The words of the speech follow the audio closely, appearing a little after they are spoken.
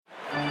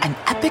An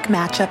epic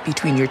matchup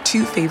between your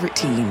two favorite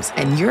teams,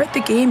 and you're at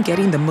the game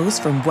getting the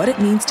most from what it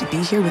means to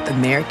be here with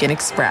American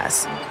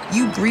Express.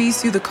 You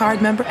breeze through the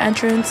card member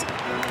entrance,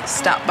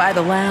 stop by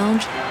the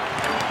lounge.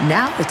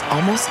 Now it's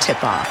almost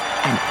tip-off,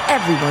 and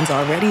everyone's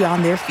already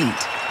on their feet.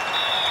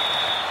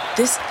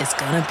 This is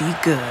gonna be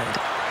good.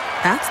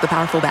 That's the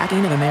powerful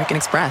backing of American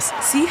Express.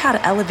 See how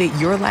to elevate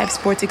your live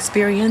sports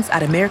experience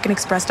at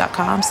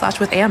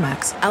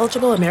americanexpress.com/withAmex.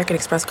 Eligible American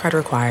Express card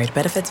required.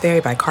 Benefits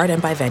vary by card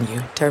and by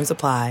venue. Terms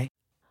apply.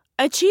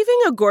 Achieving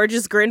a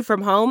gorgeous grin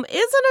from home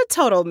isn't a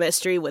total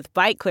mystery with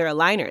Byte Clear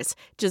aligners.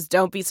 Just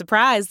don't be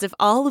surprised if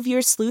all of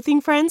your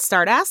sleuthing friends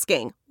start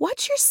asking,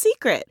 "What's your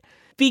secret?"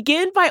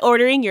 Begin by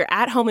ordering your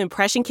at-home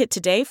impression kit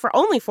today for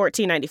only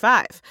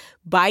 $14.95.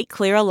 Byte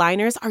Clear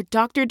aligners are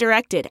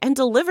doctor-directed and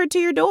delivered to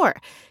your door.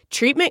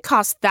 Treatment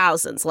costs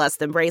thousands less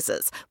than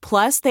braces.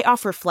 Plus, they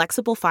offer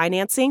flexible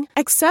financing,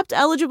 accept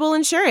eligible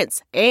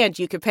insurance, and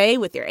you can pay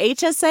with your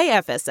HSA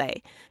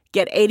FSA.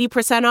 Get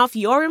 80% off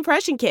your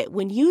impression kit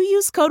when you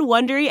use code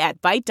WONDERY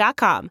at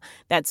Byte.com.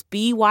 That's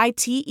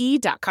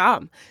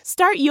BYTE.com.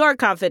 Start your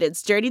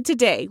confidence journey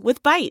today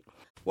with Byte.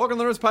 Welcome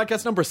to the Nerdist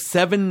Podcast number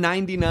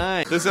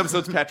 799. This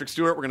episode's Patrick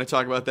Stewart. We're going to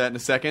talk about that in a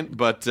second.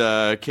 But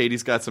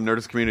Katie's got some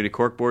Nerdist Community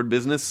Corkboard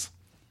business.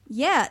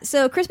 Yeah,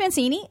 so Chris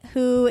Mancini,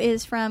 who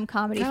is from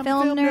Comedy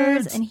Film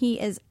Nerds, and he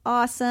is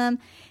awesome.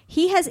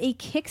 He has a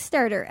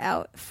Kickstarter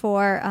out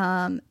for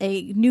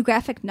a new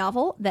graphic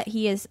novel that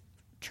he is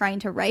trying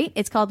to write.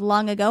 It's called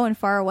Long Ago and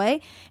Far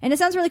Away, and it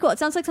sounds really cool. It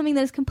sounds like something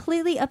that is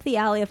completely up the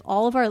alley of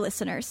all of our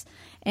listeners.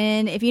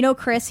 And if you know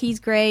Chris, he's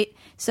great.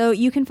 So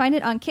you can find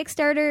it on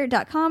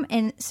Kickstarter.com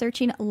and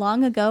searching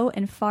Long Ago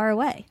and Far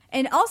Away.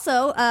 And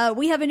also,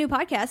 we have a new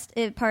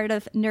podcast, part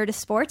of Nerdist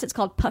Sports. It's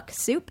called Puck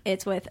Soup.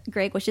 It's with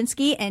Greg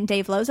Wyshynski and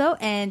Dave Lozo,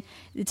 and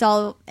it's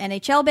all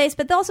NHL-based,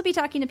 but they'll also be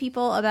talking to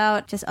people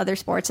about just other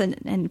sports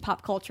and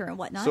pop culture and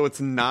whatnot. So it's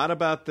not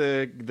about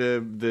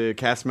the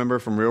cast member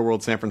from Real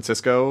World San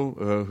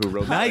Francisco who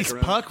wrote nice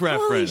Puck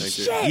reference. Holy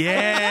shit.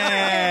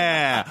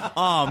 Yeah.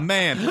 Oh,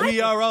 man.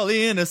 We are all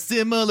in a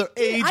similar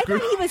age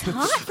group. I thought he was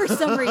hot for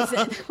some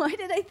reason. Why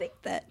did I think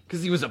that?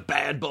 Because he was a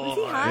bad boy. Was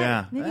he hot?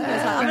 Yeah. Maybe he was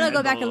hot. I'm going to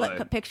go back and look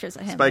at pictures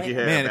of him. Spiky later.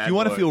 hair. Man, if you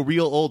want to feel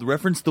real old,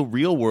 reference the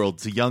Real World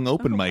to young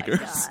open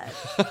micers.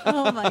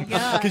 Oh, my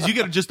God. Because you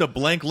get just a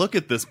blank look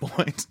at this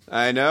point.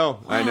 I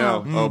know.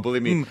 Oh,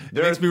 believe me. It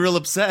makes me real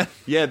upset.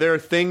 Yeah, there are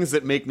things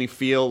that make me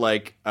feel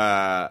like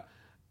I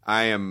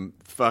am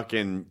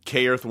fucking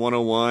K-Earth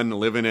 101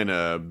 living in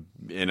a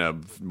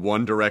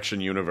One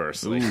Direction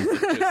universe. Like,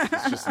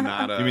 it's just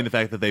not a... You mean the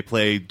fact that they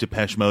play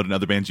Depeche Mode and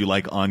other bands you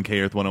like on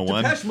K-Earth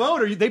 101? Depeche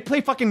Mode, or they play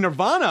fucking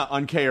Nirvana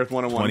on K-Earth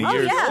 101. 20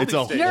 years. Yeah. It's a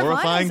Nirvana's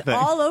horrifying thing.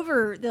 all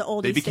over the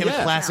oldies. They became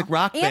a classic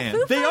rock And band.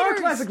 Foo They are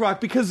Fighters. classic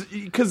rock because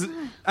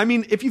I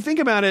mean, if you think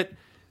about it,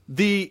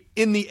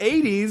 in the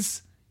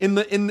 80s, in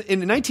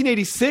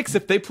 1986,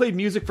 if they played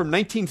music from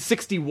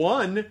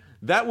 1961,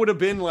 that would have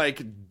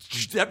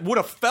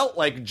felt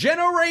like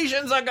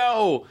generations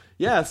ago.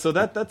 Yeah, so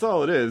that's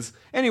all it is.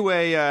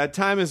 Anyway,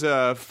 time is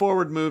a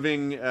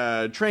forward-moving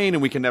train,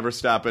 and we can never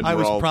stop it. I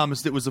was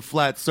promised it was a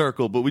flat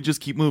circle, but we just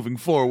keep moving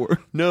forward.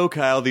 No,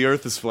 Kyle, the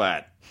Earth is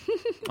flat.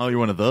 Oh, you're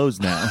one of those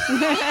now.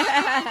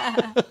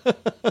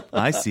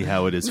 I see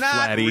how it is, Not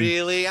Flatty.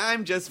 really.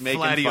 I'm just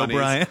making Flatty funnies.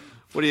 O'Brien.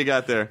 What do you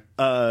got there?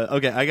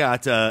 Okay, I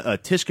got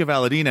Tishka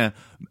Valadina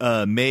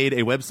made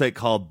a website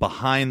called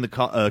Behind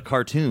the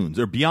Cartoons,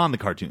 or Beyond the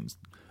Cartoons,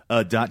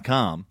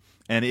 .com.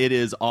 And it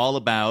is all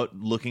about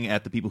looking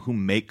at the people who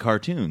make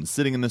cartoons.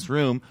 Sitting in this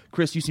room,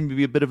 Chris, you seem to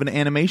be a bit of an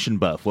animation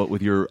buff. What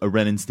with your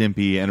Ren and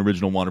Stimpy and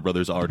original Warner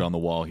Brothers art on the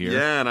wall here.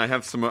 Yeah, and I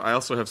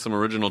also have some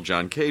original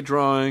John Kay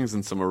drawings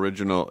and some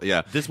original.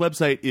 Yeah, this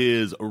website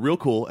is real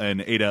cool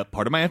and ate up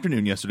part of my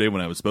afternoon yesterday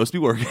when I was supposed to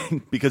be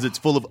working because it's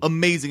full of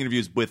amazing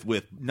interviews with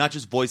not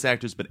just voice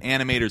actors but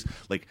animators,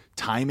 like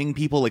timing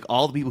people, like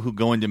all the people who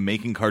go into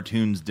making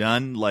cartoons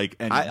done. Like,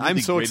 and I'm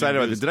so excited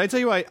about this. this. Did I tell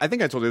you? I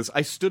think I told you this.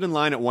 I stood in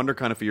line at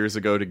WonderCon a few years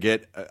ago to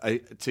get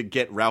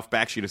Ralph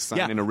Bakshi to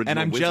sign an original. And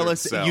I'm Wizard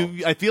jealous. cell.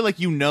 I feel like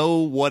you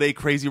know what a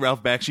crazy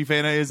Ralph Bakshi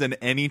fan I is, and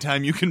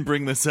anytime you can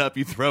bring this up,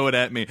 you throw it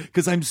at me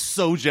because I'm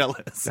so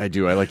jealous. I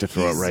do. I like to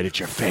throw it right at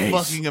your face.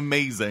 Fucking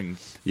amazing.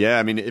 Yeah,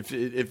 I mean, if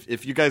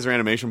you guys are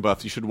animation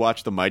buffs, you should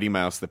watch the Mighty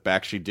Mouse that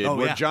Bakshi did,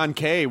 where John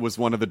Kay was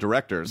one of the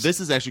directors. This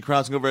is actually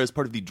crossing over as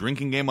part of the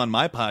drinking game on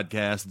my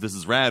podcast. This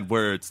is rad,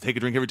 where it's take a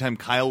drink every time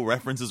Kyle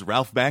references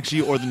Ralph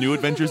Bakshi or the New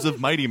Adventures of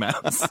Mighty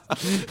Mouse.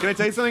 Can I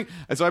tell you something?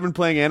 So I've been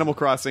playing Animal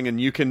Crossing,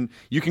 and you can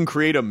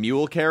create a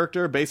mule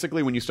character.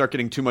 Basically, when you start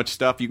getting too much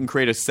stuff, you can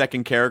create a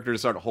second character to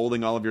start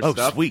holding all of your stuff.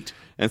 Oh, sweet.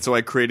 And so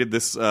I created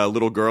this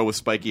little girl with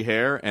spiky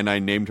hair, and I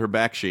named her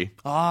Bakshi.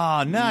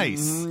 Ah,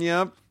 nice.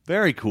 Yep.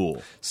 Very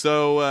cool.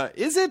 So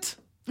is it?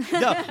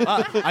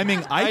 I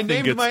mean, I think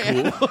named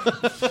it's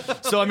cool.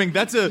 So, I mean,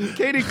 that's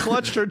Katie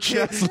clutched her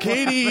chest.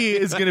 Katie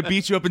is going to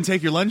beat you up and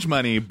take your lunch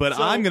money, but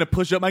I'm going to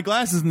push up my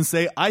glasses and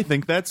say, I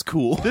think that's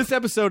cool. This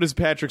episode is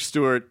Patrick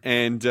Stewart,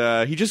 and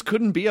he just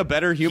couldn't be a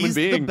better human He's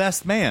being. the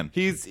best man.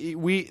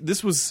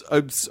 This was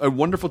a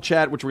wonderful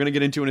chat, which we're going to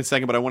get into in a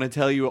second. But I want to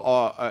tell you,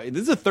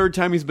 this is the third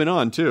time he's been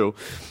on too.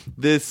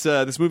 This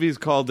movie is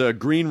called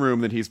Green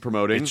Room that he's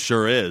promoting. It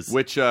sure is.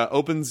 Which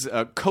opens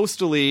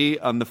coastally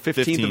on the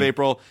 15th of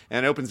April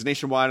and opens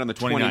nationwide on the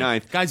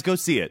 29th. Guys, go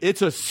see it.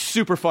 It's a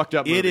super fucked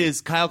up movie. It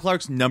is Kyle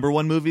Clark's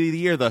 #1 movie of the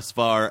year thus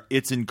far.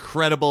 It's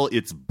incredible.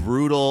 It's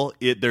brutal.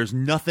 There's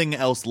nothing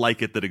else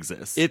like it that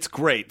exists. It's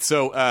great.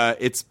 So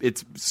it's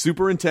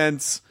super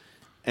intense.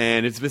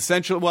 And it's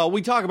essential. Well,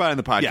 we talk about it in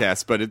the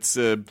podcast, but it's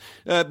a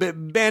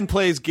band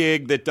plays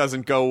gig that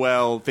doesn't go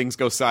well. Things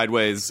go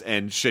sideways,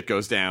 and shit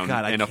goes down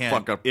God, in a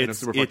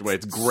super fucked way.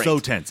 It's great. So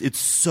tense. It's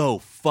so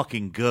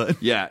fucking good.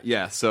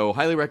 Yeah. So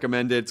highly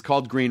recommend it. It's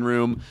called Green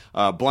Room.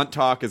 Blunt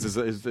Talk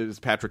is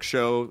Patrick's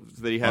show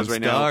that he has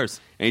right now, and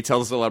he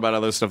tells us a lot about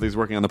other stuff that he's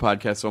working on the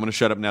podcast. So I'm going to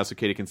shut up now so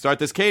Katie can start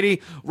this.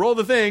 Katie, roll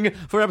the thing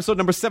for episode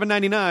number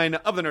 799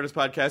 of the Nerdist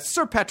Podcast.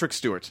 Sir Patrick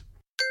Stewart.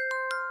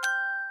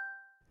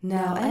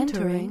 Now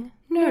entering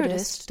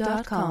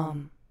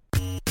Nerdist.com.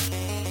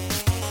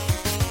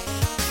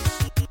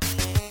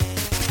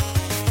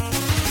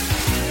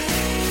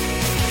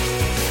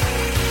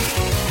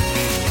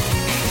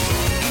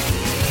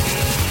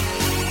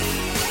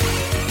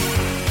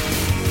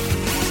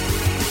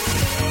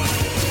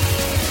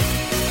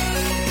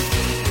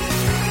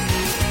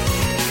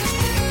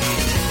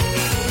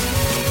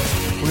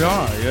 We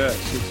are,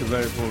 yes. It's a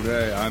very full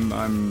day. I'm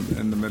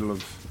in the middle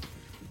of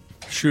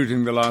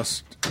shooting the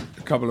last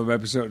couple of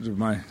episodes of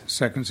my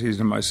second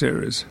season of my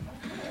series.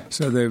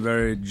 So they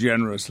very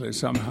generously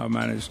somehow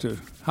managed to...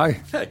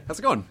 Hi. Hey, how's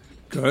it going?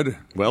 Good.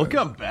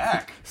 Welcome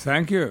back.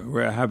 Thank you.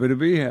 We're happy to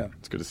be here.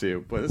 It's good to see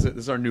you. Boy, this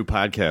is our new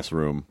podcast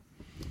room.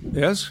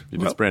 Yes?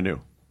 It's brand new.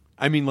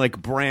 I mean,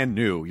 like, brand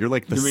new. You're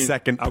like the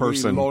second are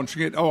person. we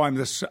launching it? Oh, I'm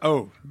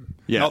the...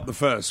 not the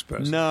first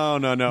person. No.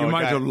 You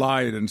might have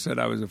lied and said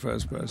I was the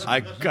first person.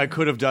 I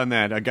could have done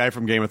that. A guy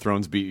from Game of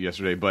Thrones beat you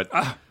yesterday, but...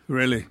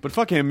 Really? But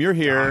fuck him, you're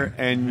here,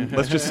 and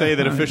let's just say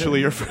that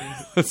officially you're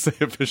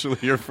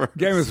first.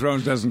 Game of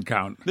Thrones doesn't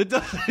count. It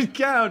doesn't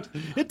count.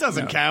 It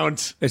doesn't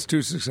count. It's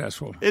too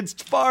successful. It's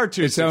far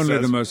too It's successful.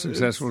 only the most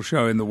successful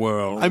show in the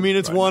world. I mean,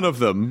 it's one of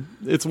them.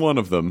 It's one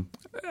of them.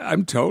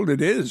 I'm told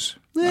it is.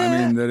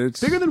 I mean, that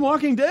it's... Bigger than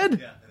Walking Dead?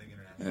 Yeah.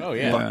 Oh,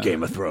 yeah. Fuck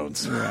Game of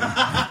Thrones.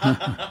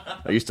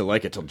 I used to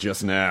like it till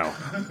just now.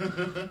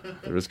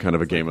 There is kind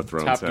of a Game of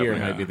Thrones. Top Gear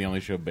happening. might be the only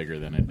show bigger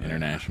than it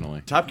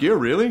internationally. Top Gear,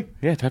 really?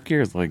 Yeah, Top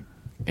Gear is like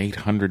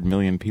 800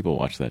 million people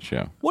watch that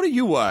show. What do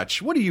you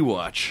watch?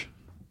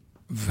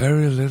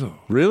 Very little.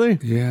 Really?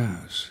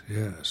 Yes.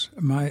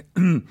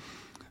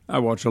 I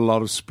watch a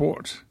lot of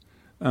sport.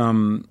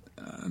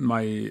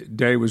 My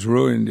day was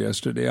ruined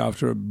yesterday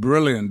after a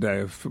brilliant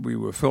day. We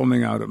were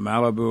filming out at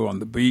Malibu on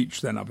the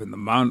beach, then up in the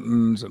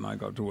mountains, and I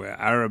got to wear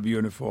Arab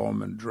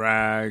uniform and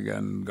drag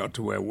and got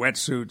to wear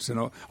wetsuits and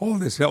all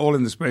this, all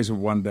in the space of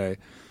one day.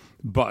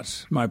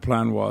 But my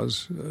plan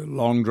was a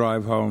long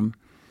drive home,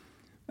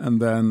 and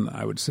then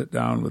I would sit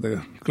down with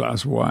a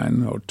glass of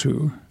wine or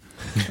two.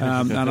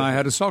 And I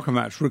had a soccer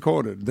match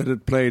recorded that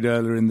had played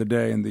earlier in the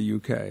day in the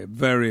UK, a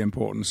very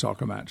important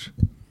soccer match.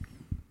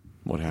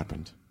 What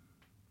happened?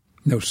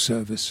 No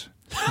service.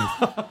 No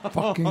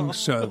fucking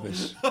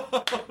service.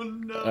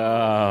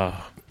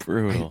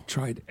 Brutal. I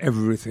tried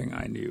everything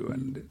I knew,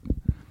 and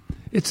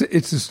it's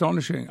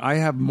astonishing. I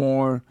have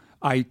more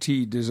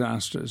IT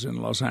disasters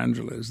in Los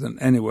Angeles than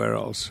anywhere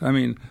else. I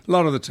mean, a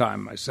lot of the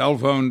time my cell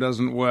phone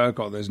doesn't work,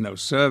 or there's no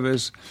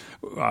service.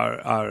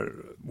 Our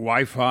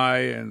Wi-Fi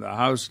in the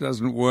house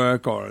doesn't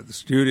work, or the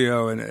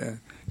studio,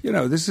 and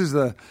this is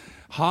the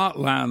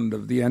heartland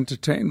of the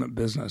entertainment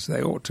business.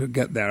 They ought to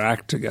get their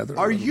act together.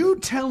 You're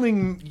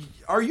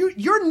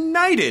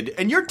knighted,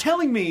 and you're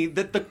telling me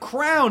that the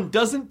Crown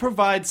doesn't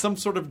provide some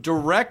sort of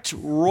direct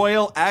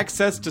royal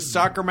access to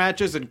soccer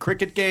matches and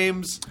cricket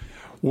games?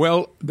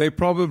 Well, they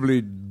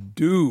probably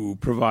do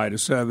provide a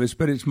service,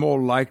 but it's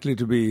more likely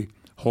to be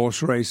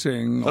horse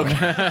racing or,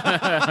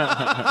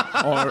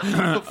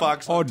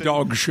 or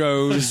dog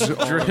shows.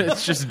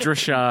 It's just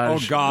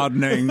dressage. Or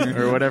gardening.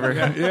 Or whatever.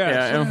 An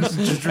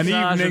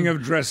evening of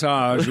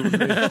dressage would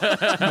be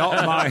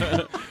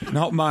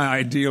not my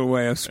ideal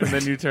way of spending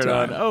And then you turn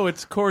time. on,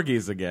 it's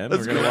corgis again.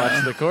 We're going to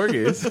watch the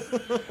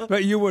corgis.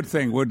 But you would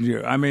think, wouldn't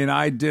you? I mean,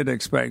 I did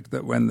expect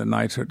that when the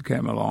knighthood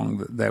came along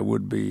that there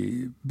would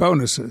be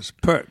bonuses,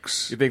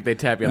 perks. You think they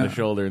tap you on the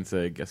shoulder and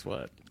say, guess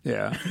what?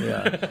 Yeah.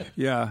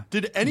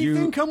 Did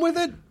anything come with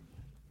it?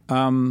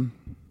 A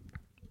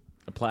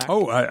plaque?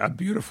 Oh, a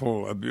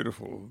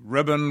beautiful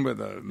ribbon with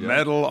a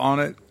medal on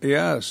it.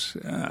 Yes.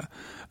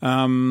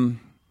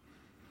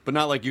 But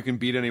not like you can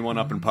beat anyone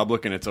up in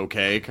public and it's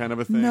okay kind of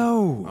a thing?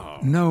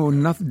 No,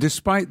 nothing,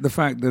 despite the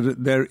fact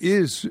that there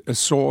is a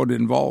sword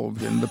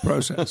involved in the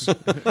process.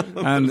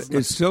 And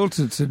it's still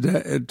to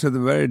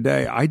the very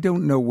day, I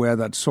don't know where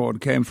that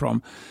sword came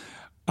from.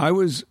 I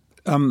was,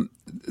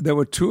 there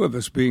were 2 of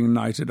us being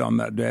knighted on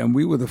that day, and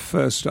we were the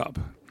first up.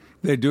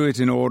 They do it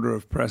in order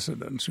of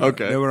precedence.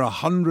 Okay. There were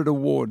 100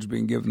 awards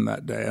being given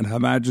that day, and Her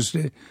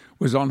Majesty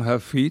was on her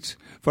feet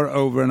for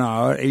over an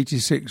hour,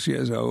 86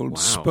 years old,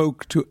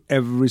 spoke to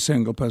every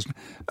single person.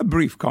 A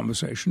brief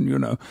conversation, you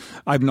know.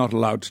 I'm not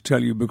allowed to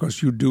tell you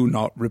because you do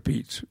not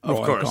repeat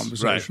royal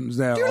conversations.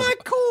 Right. Do you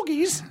like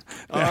corgis?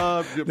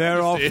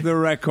 They're off the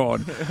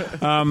record.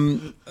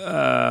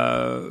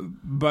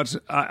 But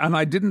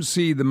I didn't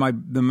see the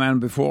man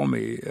before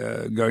me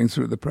going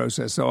through the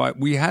process. So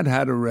we had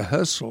a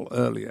rehearsal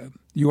earlier.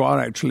 You are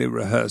actually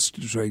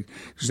rehearsed to say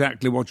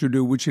exactly what you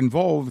do, which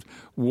involved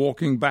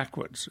walking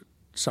backwards at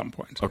some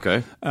point.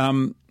 Okay.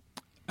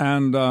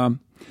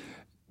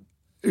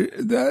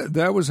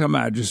 There was Her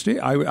Majesty.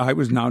 I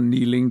was now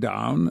kneeling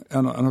down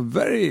on a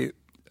very,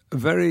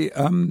 very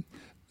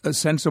a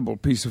sensible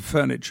piece of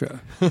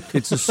furniture.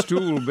 It's a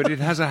stool, but it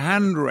has a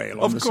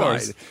handrail on the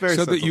side,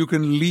 so that you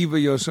can lever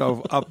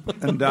yourself up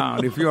and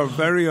down. If you're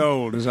very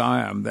old, as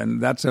I am, then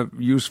that's a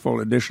useful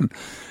addition.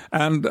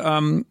 And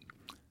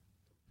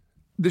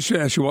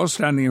she was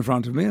standing in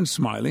front of me and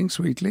smiling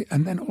sweetly,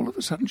 and then all of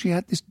a sudden she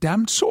had this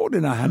damned sword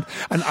in her hand,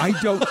 and I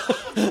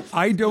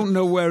don't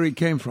know where it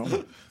came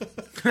from.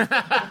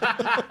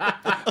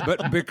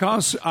 But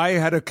because I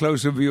had a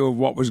closer view of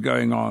what was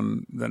going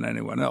on than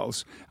anyone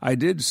else, I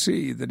did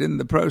see that in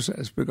the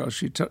process, because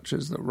she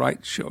touches the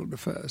right shoulder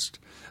first,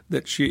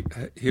 that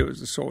here was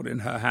the sword in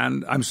her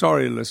hand. I'm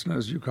sorry,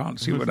 listeners, you can't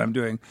see what I'm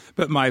doing,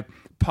 but my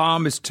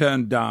palm is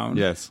turned down.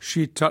 Yes.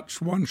 She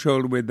touched one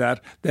shoulder with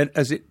that. Then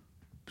as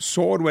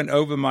sword went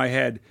over my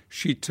head,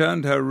 she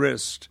turned her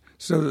wrist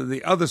so that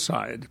the other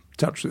side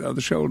touched the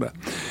other shoulder.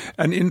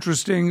 An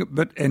interesting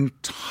but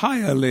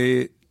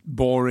entirely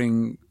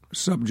boring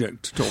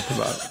subject to talk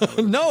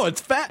about. No,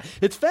 it's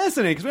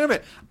fascinating. Because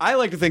I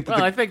like to think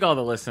that I think all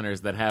the listeners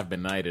that have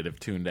been knighted have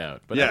tuned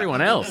out, but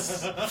everyone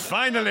else.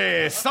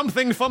 Finally,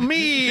 something for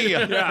me.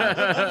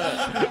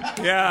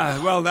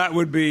 Yeah, well, that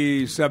would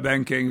be Sir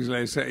Ben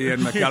Kingsley, Sir Ian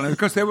McKellen,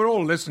 because they were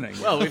all listening.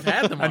 Well, we've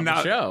had them on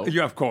the show.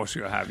 Yeah, of course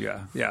you have,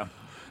 yeah.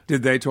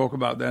 Did they talk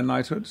about their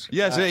knighthoods?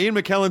 Yes, Ian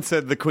McKellen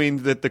said the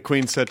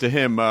Queen said to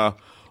him, "Are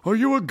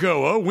you a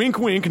goer? Wink,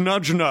 wink,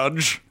 nudge,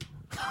 nudge."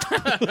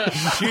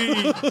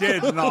 She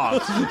did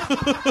not.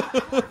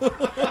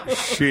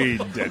 She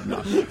did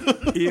not.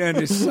 Ian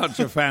is such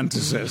a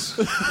fantasist.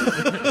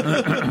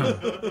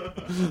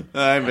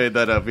 I made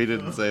that up. He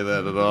didn't say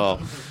that at all.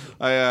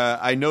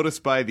 I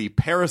noticed by the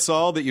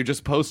parasol that you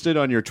just posted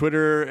on your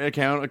Twitter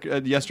account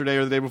yesterday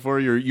or the day before,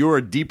 you are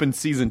deep in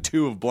season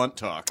 2 of Blunt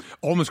Talk.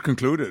 Almost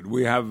concluded.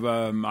 We have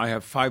I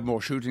have 5 more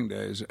shooting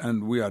days,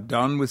 and we are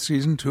done with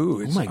season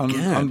 2. It's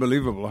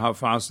unbelievable how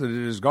fast that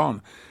it has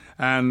gone.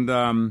 And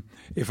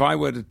if I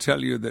were to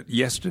tell you that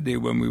yesterday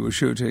when we were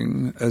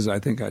shooting, as I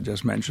think I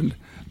just mentioned,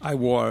 I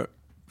wore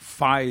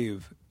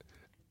 5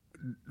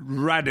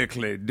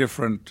 radically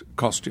different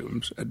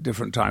costumes at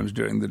different times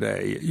during the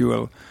day, you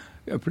will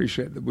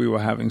appreciate that we were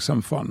having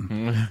some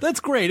fun. That's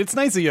great. It's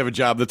nice that you have a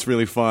job that's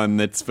really fun.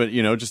 That's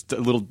just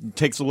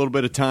takes a little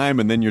bit of time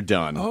and then you're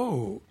done.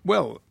 Oh,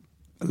 well,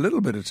 a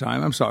little bit of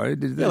time. I'm sorry.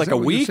 Like a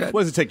week?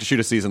 What does it take to shoot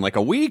a season? Like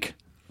a week?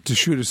 To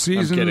shoot a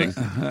season? I'm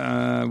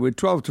kidding. With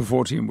 12 to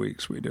 14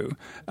 weeks we do.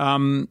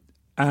 And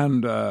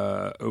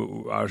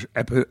our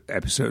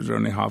episodes are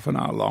only half an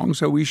hour long,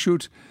 so we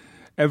shoot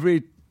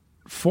every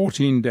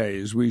 14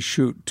 days we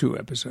shoot 2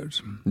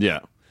 episodes. Yeah.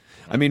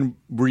 I mean,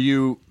 were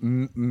you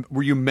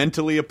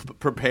mentally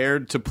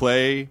prepared to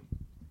play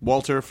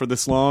Walter for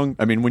this long?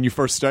 I mean, when you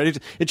first started,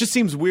 it just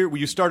seems weird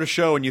when you start a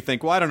show and you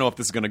think, well, I don't know if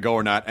this is going to go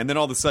or not, and then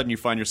all of a sudden you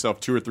find yourself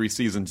 2 or 3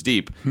 seasons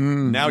deep.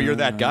 Now you're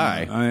that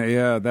guy.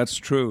 Yeah, that's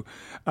true.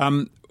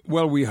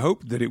 Well, we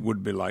hoped that it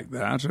would be like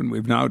that, and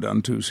we've now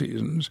done 2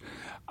 seasons.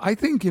 I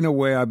think, in a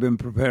way, I've been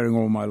preparing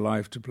all my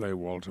life to play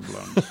Walter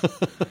Blunt.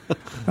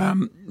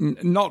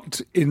 Not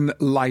in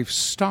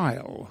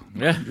lifestyle,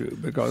 Andrew,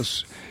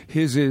 because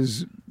his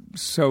is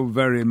so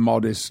very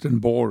modest and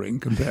boring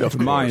compared to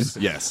mine.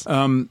 Yes.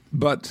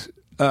 But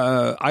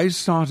I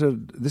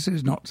started, this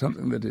is not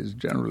something that is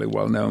generally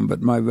well known,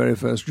 but my very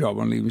first job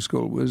on leaving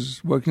school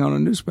was working on a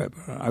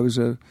newspaper. I was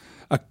a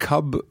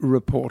cub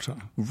reporter.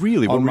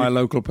 Really? On my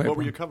local paper. What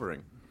were you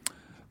covering?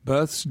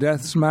 Births,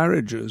 deaths,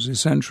 marriages,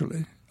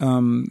 essentially.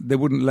 They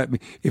wouldn't let me.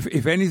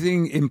 If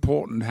anything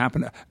important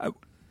happened,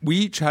 we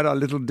each had our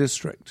little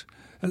district,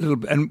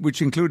 and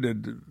which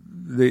included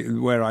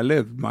where I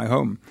lived, my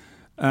home,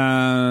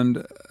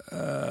 and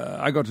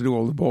I got to do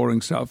all the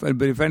boring stuff.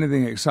 But if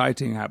anything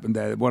exciting happened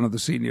there, one of the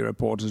senior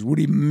reporters would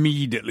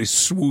immediately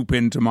swoop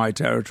into my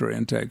territory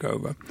and take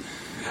over.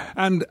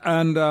 And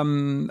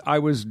I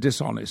was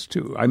dishonest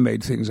too. I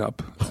made things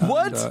up.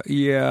 What? And,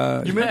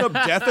 yeah. You made up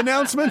death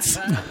announcements?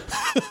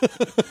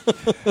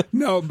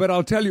 No, but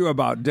I'll tell you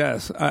about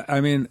death.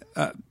 I mean,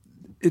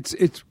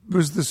 it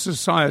was the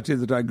society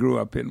that I grew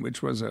up in,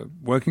 which was a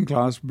working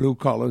class, blue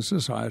collar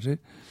society.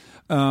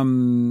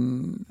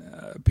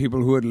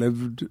 People who had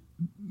lived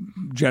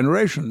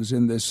generations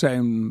in this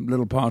same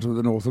little part of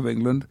the north of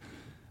England,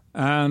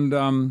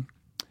 and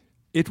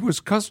it was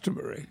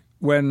customary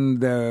when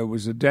there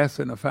was a death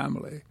in a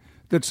family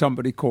that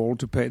somebody called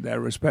to pay their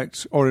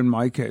respects, or in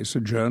my case,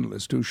 a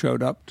journalist who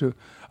showed up to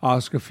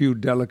ask a few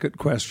delicate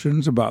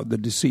questions about the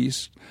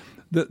deceased,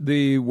 that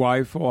the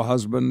wife or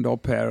husband or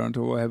parent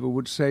or whoever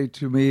would say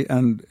to me,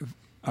 and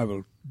I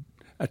will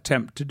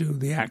attempt to do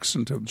the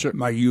accent of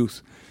my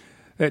youth,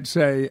 they'd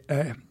say,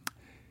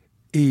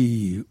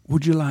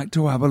 would you like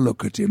to have a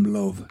look at him,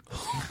 love?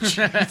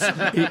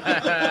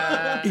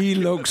 he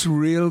looks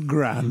real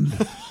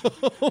grand.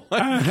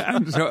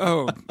 And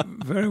so,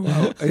 very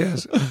well,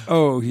 yes.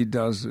 Oh, he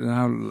does.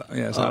 How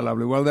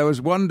lovely. Well, there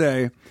was one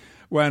day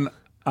when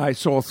I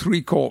saw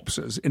 3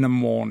 corpses in a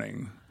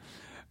morning.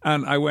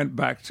 And I went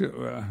back to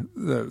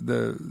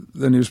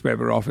the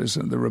newspaper office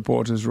and the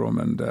reporter's room,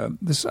 and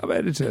the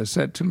sub-editor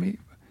said to me,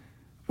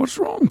 "What's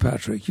wrong,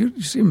 Patrick?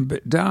 You seem a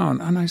bit down."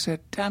 And I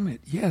said, "Damn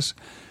it, yes.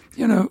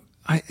 You know,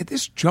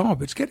 this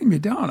job, it's getting me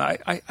down.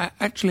 I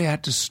actually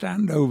had to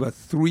stand over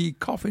 3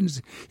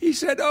 coffins." He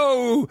said,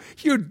 "Oh,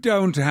 you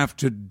don't have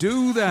to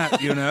do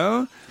that, you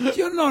know.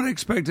 You're not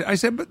expected." I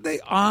said, "But they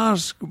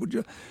ask, would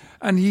you?"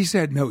 And he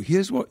said, "No,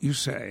 here's what you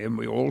say." And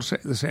we all say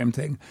the same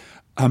thing.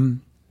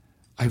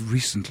 I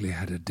recently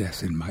had a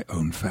death in my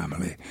own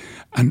family,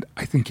 and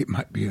I think it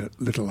might be a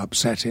little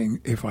upsetting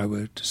if I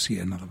were to see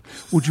another.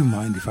 Would you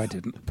mind if I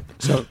didn't?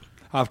 So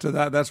after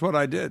that, that's what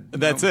I did.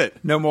 That's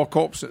it. No more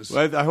corpses.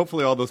 Well,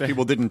 hopefully all those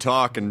people didn't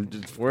talk and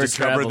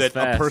discover that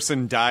fast. a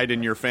person died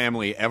in your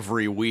family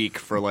every week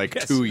for like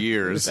 2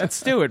 years. That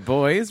Stewart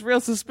boy is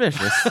real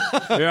suspicious.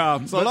 Yeah,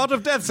 There's a lot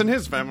of deaths in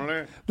his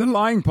family. the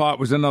lying part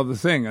was another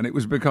thing, and it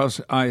was because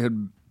I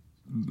had,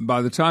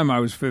 by the time I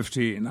was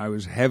 15, I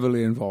was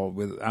heavily involved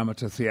with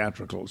amateur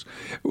theatricals.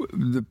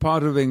 The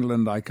part of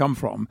England I come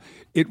from,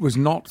 it was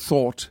not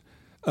thought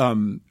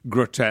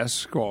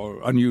grotesque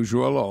or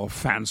unusual or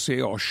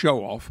fancy or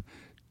show-off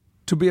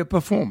to be a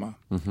performer.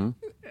 Mm-hmm.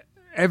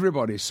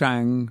 Everybody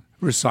sang,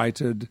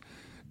 recited,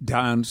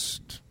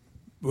 danced,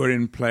 were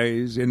in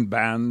plays, in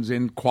bands,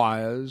 in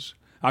choirs.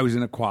 I was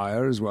in a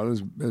choir as well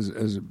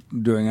as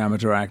doing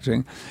amateur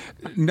acting.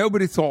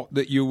 Nobody thought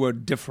that you were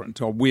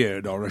different or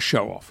weird or a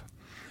show-off.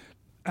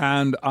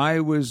 And I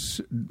was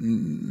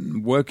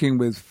working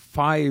with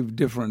 5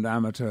 different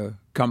amateur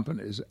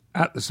companies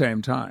at the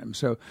same time.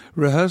 So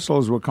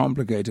rehearsals were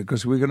complicated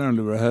because we can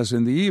only rehearse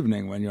in the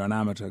evening when you're an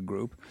amateur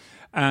group.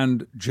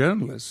 And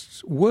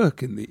journalists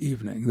work in the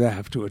evening. They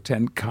have to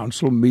attend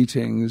council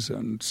meetings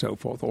and so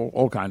forth.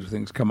 All kinds of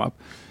things come up.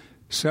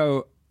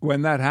 So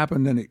when that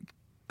happened and it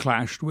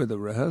clashed with a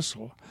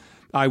rehearsal,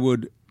 I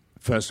would,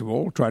 first of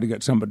all, try to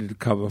get somebody to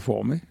cover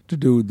for me, to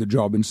do the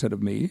job instead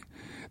of me.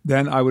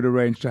 Then I would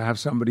arrange to have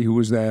somebody who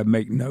was there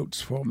make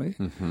notes for me.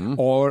 Mm-hmm.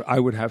 Or I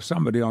would have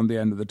somebody on the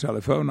end of the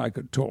telephone I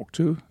could talk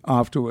to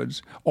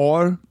afterwards.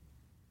 Or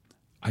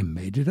I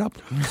made it up.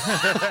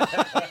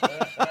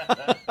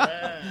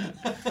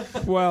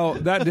 Well,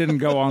 that didn't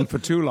go on for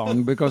too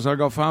long because I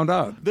got found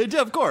out. They did,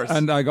 of course.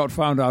 And I got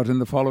found out in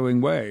the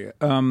following way.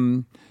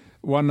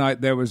 One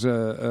night there was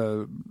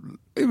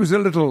it was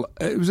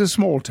a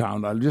small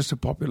town, just a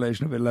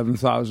population of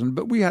 11,000,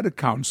 but we had a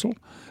council,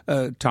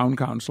 town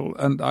council,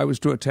 and I was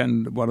to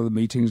attend one of the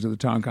meetings of the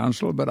town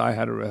council, but I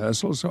had a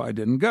rehearsal, so I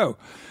didn't go.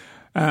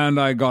 And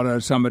I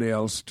got somebody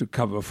else to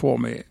cover for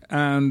me.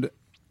 And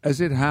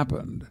as it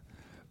happened,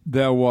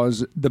 there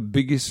was the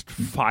biggest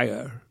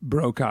fire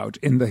broke out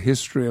in the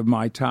history of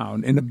my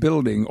town in a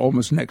building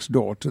almost next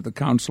door to the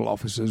council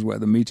offices where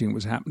the meeting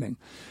was happening.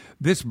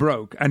 This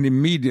broke, and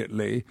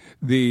immediately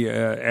the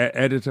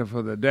editor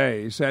for the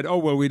day said, "Oh,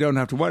 well, we don't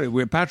have to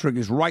worry. Patrick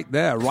is right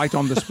there, right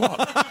on the spot.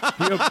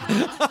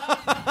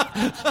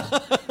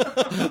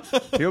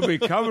 He'll be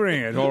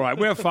covering it. All right,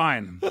 we're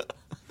fine."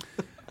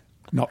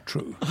 Not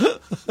true.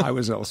 I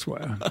was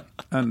elsewhere.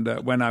 And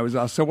when I was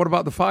asked, "So what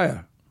about the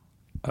fire?"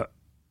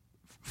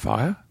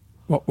 Fire?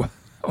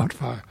 What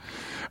fire?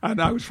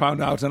 And I was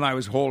found out, and I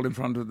was hauled in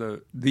front of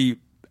the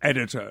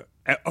editor,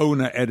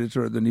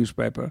 owner-editor of the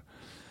newspaper,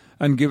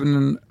 and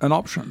given an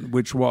option,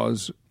 which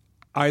was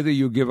either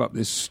you give up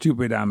this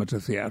stupid amateur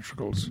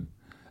theatricals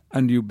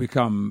and you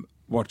become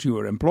what you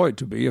were employed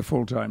to be, a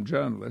full-time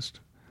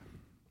journalist,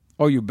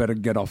 or you better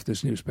get off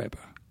this newspaper.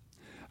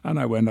 And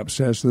I went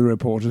upstairs to the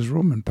reporter's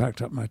room and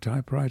packed up my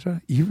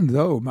typewriter, even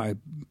though my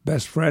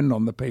best friend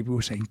on the paper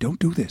was saying, don't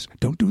do this.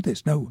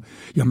 No,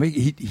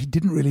 he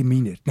didn't really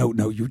mean it. No,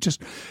 you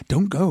just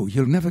don't go.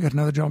 You'll never get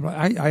another job.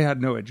 I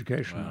had no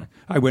education. Wow.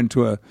 I went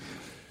to a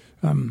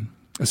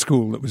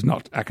school that was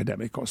not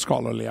academic or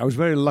scholarly. I was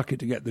very lucky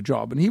to get the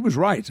job. And he was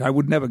right. I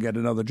would never get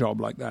another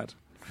job like that.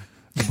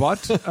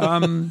 But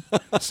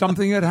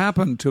something had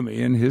happened to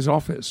me in his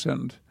office,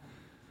 and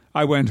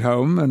I went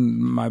home,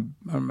 and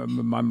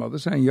my mother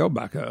saying, "You're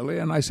back early,"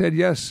 and I said,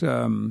 "Yes,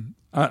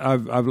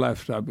 I've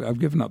left. I've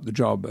given up the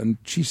job." And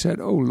she said,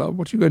 "Oh, love,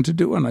 what are you going to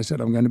do?" And I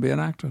said, "I'm going to be an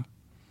actor."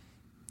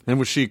 And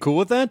was she cool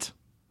with that?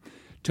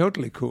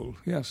 Totally cool,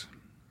 yes.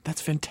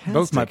 That's fantastic.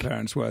 Both my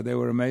parents were. They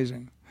were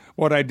amazing.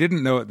 What I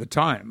didn't know at the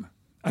time,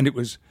 and it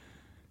was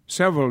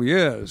several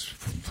years,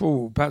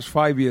 perhaps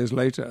 5 years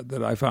later,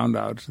 that I found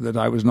out that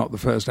I was not the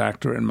first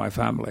actor in my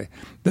family,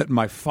 that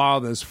my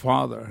father's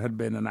father had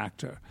been an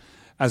actor,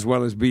 as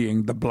well as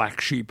being the black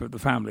sheep of the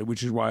family,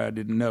 which is why I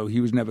didn't know.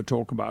 He was never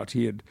talked about.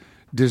 He had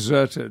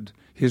deserted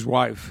his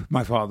wife,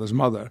 my father's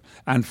mother,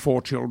 and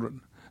 4 children,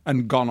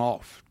 and gone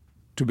off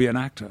to be an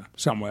actor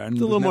somewhere. And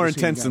it's a little more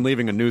intense than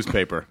leaving a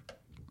newspaper.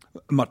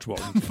 Much more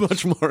intense.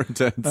 Much more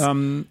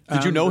intense.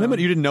 Did you know him?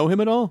 You didn't know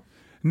him at all?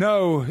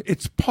 No,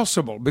 it's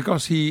possible,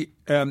 because he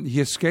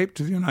escaped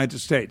to the United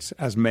States,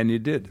 as many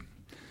did.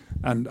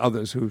 And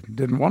others who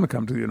didn't want to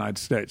come to the United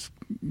States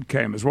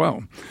came as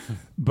well.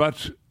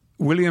 But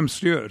William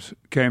Stewart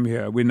came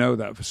here, we know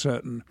that for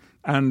certain.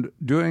 And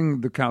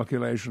doing the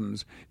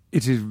calculations,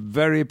 it is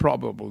very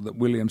probable that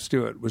William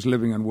Stewart was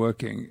living and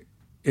working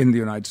in the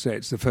United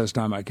States the first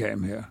time I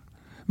came here,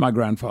 my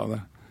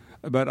grandfather.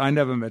 But I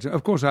never met him.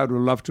 Of course, I would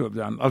have loved to have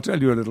done. I'll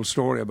tell you a little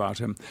story about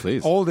him.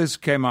 Please. All this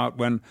came out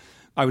when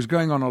I was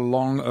going on a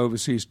long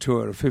overseas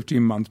tour, a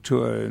 15-month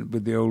tour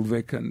with the Old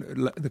Vic,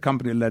 and the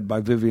company led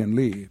by Vivian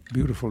Leigh,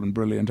 beautiful and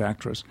brilliant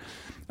actress.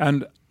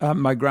 And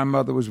my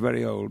grandmother was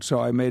very old, so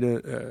I made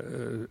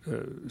a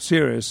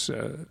serious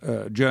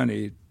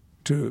journey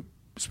to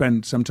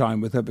spend some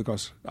time with her,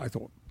 because I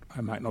thought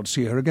I might not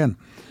see her again.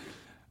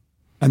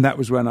 And that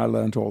was when I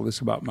learned all this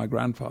about my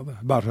grandfather,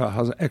 about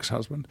her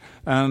ex-husband.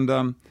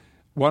 And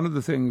one of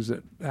the things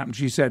that happened,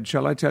 she said,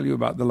 "Shall I tell you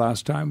about the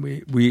last time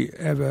we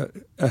ever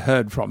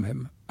heard from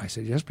him?" I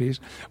said, "Yes, please."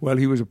 Well,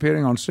 he was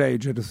appearing on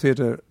stage at a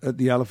theatre at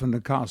the Elephant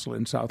and Castle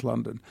in South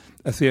London,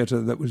 a theatre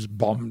that was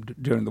bombed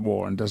during the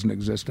war and doesn't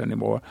exist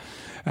anymore.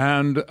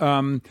 And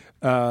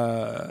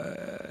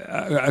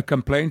a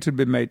complaint had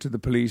been made to the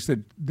police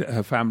that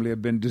her family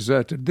had been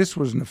deserted. This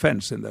was an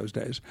offence in those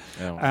days.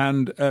 Oh.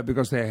 And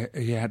because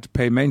he had to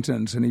pay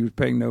maintenance, and he was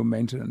paying no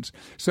maintenance.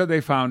 So they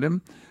found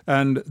him,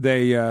 and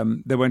they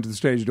went to the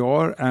stage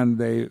door, and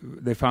they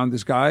found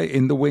this guy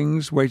in the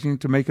wings waiting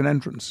to make an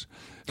entrance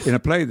in a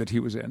play that he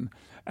was in,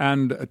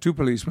 and 2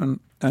 policemen.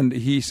 And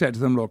he said to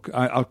them, "Look,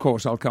 of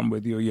course I'll come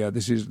with you. Yeah,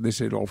 this is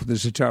awful.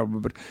 This is terrible.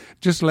 But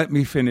just let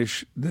me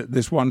finish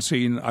this one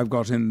scene I've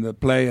got in the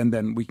play, and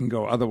then we can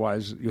go.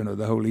 Otherwise,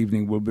 the whole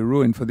evening will be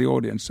ruined for the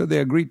audience." So they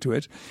agreed to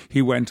it.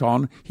 He went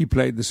on. He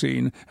played the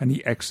scene, and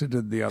he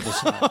exited the other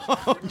side.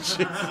 Oh,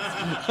 Jesus.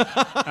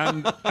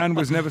 and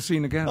was never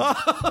seen again.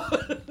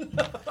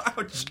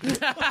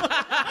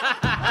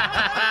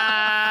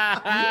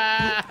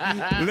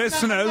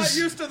 Listeners, I'm not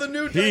used to the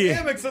new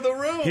dynamics of the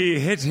room. He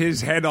hit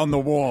his head on the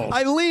wall.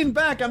 I leaned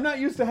back. I'm not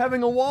used to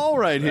having a wall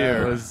right here.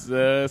 That was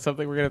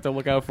something we're going to have to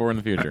look out for in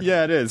the future.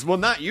 Yeah, it is. Well,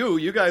 not you.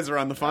 You guys are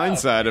on the fine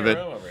side of it.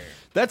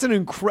 That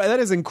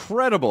is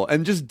incredible.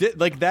 And just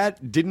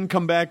that didn't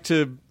come back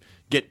to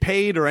get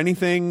paid or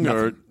anything.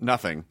 Or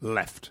nothing.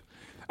 Left.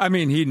 I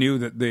mean, he knew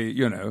that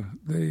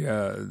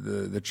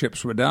the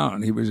chips were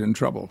down. He was in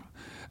trouble.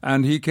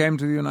 And he came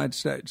to the United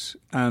States.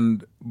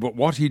 But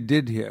what he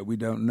did here, we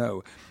don't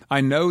know.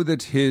 I know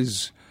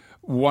that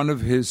one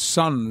of his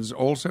sons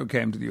also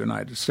came to the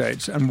United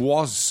States and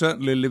was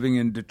certainly living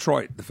in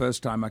Detroit the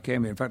first time I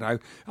came here. In fact,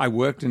 I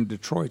worked in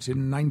Detroit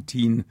in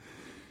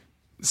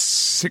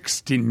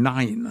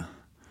 1969.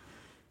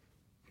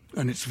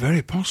 And it's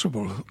very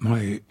possible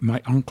my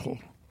uncle,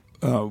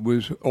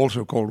 was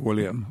also called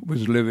William,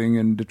 was living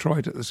in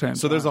Detroit at the same time.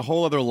 So there's a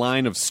whole other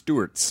line of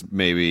Stewarts,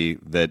 maybe,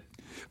 that...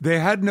 They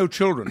had no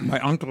children. My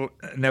uncle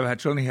never had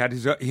children. He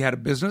had a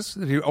business.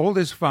 All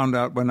this found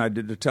out when I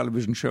did a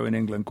television show in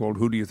England called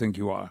Who Do You Think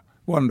You Are?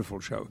 Wonderful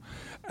show.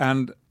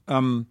 And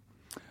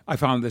I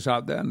found this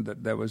out then,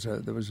 that there was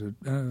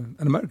an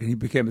American. He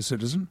became a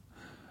citizen,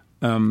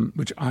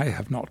 which I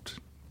have not.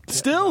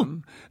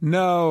 Still?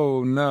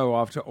 No,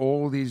 after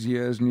all these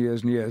years and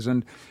years and years.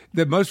 And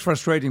the most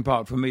frustrating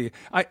part for me,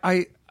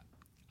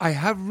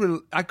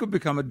 I could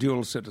become a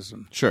dual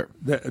citizen. Sure.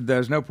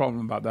 There's no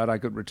problem about that. I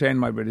could retain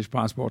my British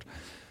passport.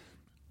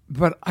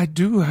 But I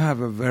do have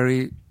a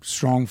very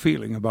strong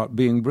feeling about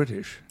being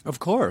British. Of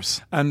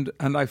course. And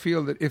I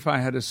feel that if I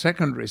had a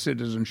secondary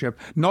citizenship,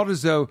 not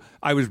as though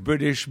I was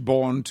British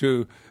born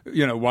to,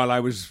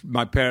 while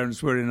my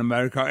parents were in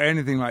America or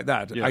anything like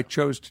that. Yeah. I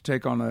chose to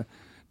take on a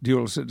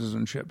dual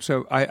citizenship.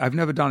 So I've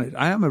never done it.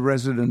 I am a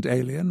resident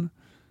alien.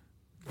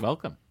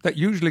 Welcome. That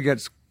usually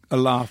gets a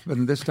laugh,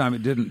 but this time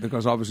it didn't,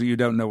 because obviously you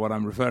don't know what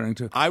I'm referring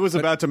to. I was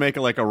about to make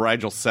like a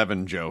Rigel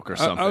 7 joke or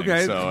something.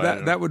 Okay, so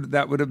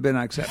that would have been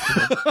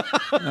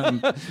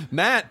acceptable.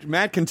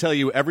 Matt can tell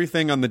you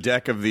everything on the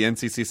deck of the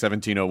NCC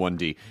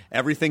 1701D.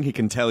 Everything he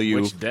can tell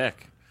you. Which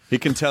deck? He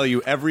can tell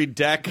you every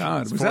deck.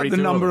 God, was that the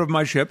number of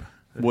my ship?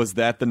 Was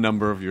that the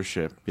number of your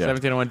ship? Yeah.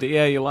 1701D.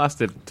 Yeah, you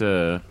lost it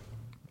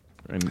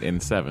in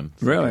 7.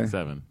 Really?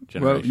 7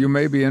 generation. Well, you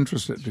may be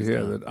interested to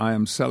hear that I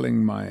am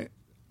selling my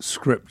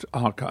script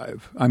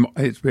archive.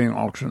 It's being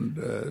auctioned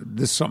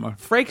this summer.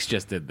 Frakes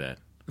just did that.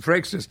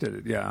 Frakes just did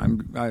it. Yeah,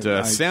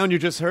 The sound you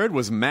just heard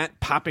was Matt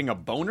popping a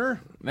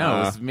boner. No,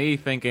 it was me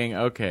thinking,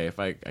 okay, if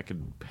I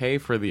could pay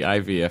for the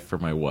IVF for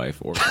my wife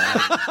or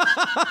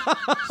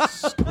buy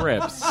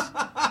scripts.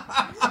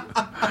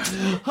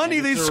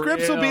 Honey, these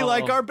scripts will be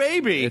like our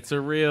baby. It's a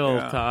real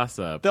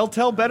toss-up. They'll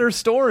tell better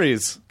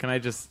stories. Can I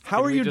just?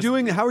 How are you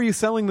doing? How are you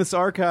selling this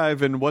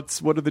archive, and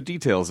what are the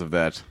details of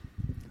that?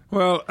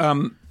 Well,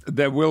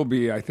 there will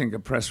be, I think, a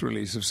press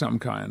release of some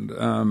kind.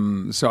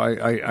 So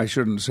I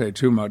shouldn't say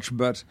too much,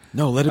 but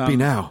No, let it be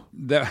now.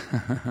 There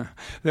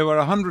were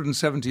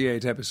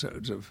 178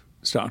 episodes of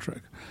Star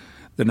Trek: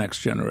 The Next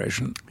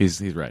Generation.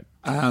 He's right.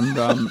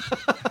 And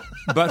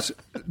but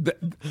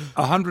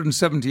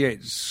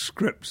 178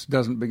 scripts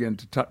doesn't begin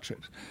to touch it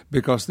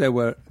because there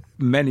were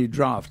many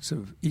drafts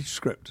of each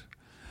script,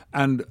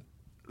 and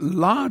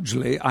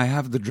largely I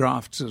have the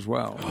drafts as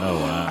well. Oh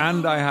wow!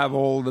 And I have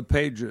all the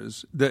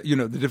pages that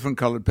the different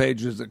colored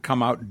pages that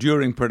come out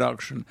during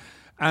production,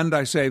 and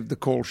I saved the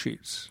call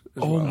sheets.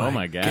 As well. Oh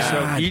my God!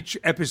 So each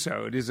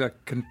episode is a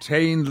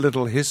contained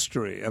little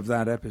history of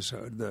that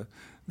episode.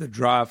 The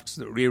drafts,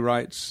 the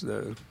rewrites,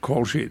 the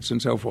call sheets,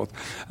 and so forth.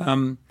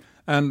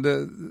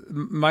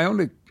 My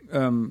only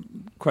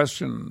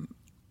question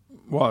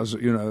was,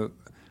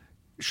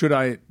 should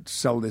I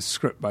sell this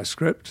script by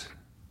script,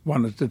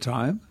 one at a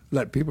time,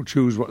 let people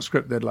choose what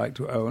script they'd like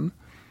to own,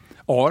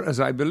 or, as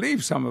I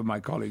believe some of my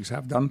colleagues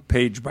have done,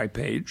 page by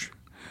page.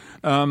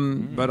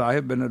 But I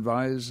have been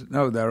advised,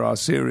 no, there are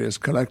serious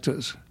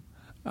collectors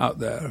out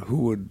there who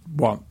would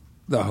want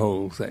the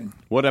whole thing.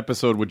 What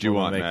episode would you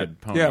want, Matt?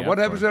 What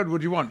episode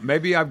would you want?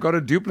 Maybe I've got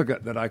a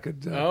duplicate that I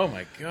could... Oh,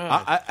 my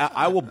God.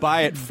 I will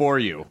buy it for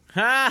you.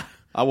 I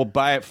will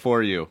buy it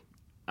for you.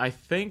 I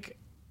think...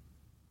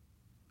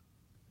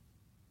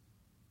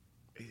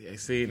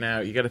 See,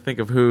 now you got to think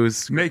of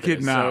who's...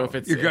 Naked Now. So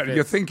if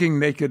you're thinking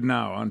Naked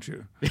Now, aren't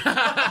you?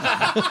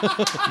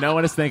 No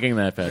one is thinking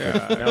that,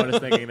 Patrick. Yeah. No one is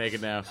thinking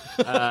Naked Now.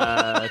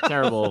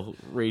 Terrible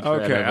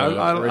retread. Okay,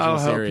 I'll help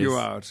series. you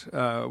out.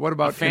 What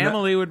about...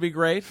 Family would be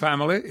great.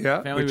 Family,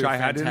 yeah, Family which I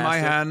had in my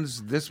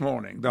hands this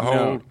morning. The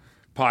whole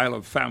pile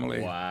of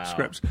family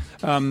scripts.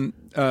 Inner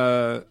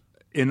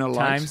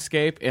Light.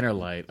 Timescape, Inner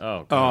Light.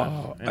 Oh,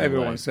 God. Inner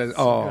everyone Light. says,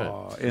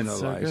 Inner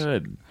Light. So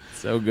good.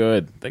 So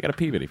good. They got a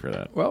Peabody for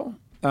that. Well...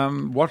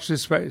 watch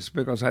this space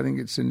because I think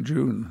it's in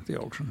June, the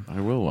auction. I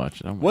will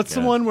watch it. Oh What's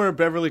the one where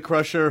Beverly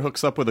Crusher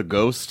hooks up with a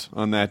ghost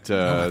on that?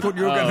 I thought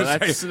you were going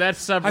to say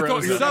that's Sub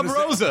Rosa. Sub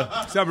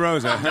Rosa. Sub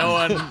Rosa.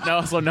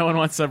 No one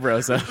wants Sub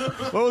Rosa.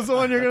 What was the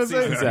one you're going to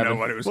say? I don't know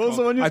what it was. What was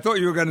the one I thought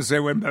you were going to say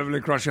when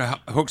Beverly Crusher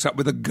hooks up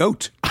with a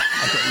goat. I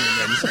thought you were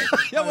going to say.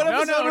 Yeah, what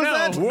episode was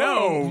that?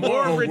 No,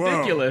 more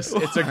ridiculous.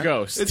 It's a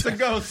ghost. It's a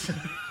ghost.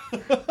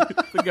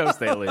 The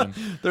ghost alien.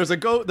 There's a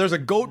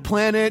goat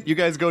planet. You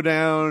guys go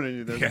down.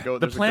 And there's a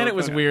goat. The planet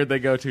was weird. They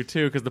go to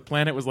too because the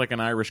planet was like an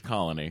Irish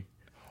colony.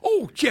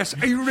 Oh yes,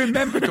 I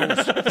remember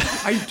those.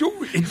 I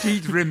do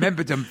indeed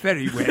remember them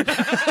very well.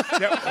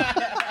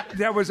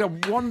 There was a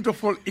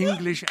wonderful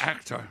English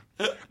actor,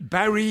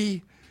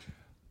 Barry.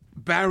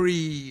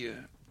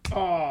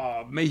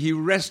 Oh, may he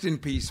rest in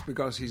peace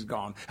because he's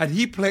gone. And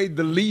he played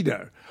the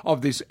leader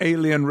of this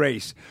alien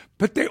race.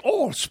 But they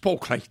all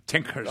spoke like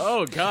tinkers.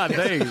 Oh, God,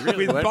 they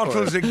really with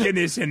bottles of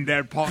Guinness in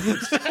their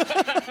pockets.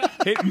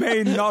 It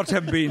may not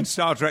have been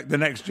Star Trek The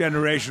Next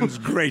Generation's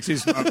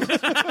greatest moment.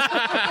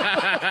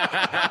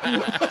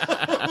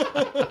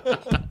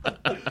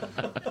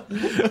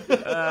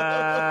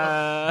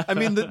 I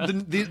mean,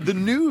 the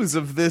news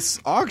of this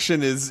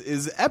auction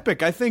is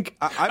epic. I think.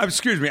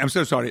 Excuse me, I'm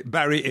so sorry.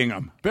 Barry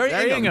Ingham. Barry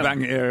Ingham.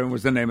 Barry Ingham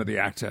was the name of the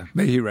actor.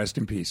 May he rest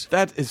in peace.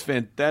 That is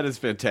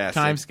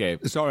fantastic.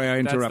 Timescape. Sorry, I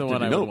interrupted. That's the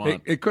one I would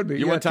want. It could be.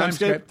 You want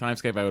Timescape?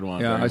 Timescape, I would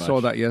want. Yeah, very I much. saw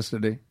that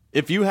yesterday.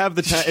 If you have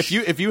the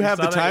if you have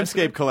the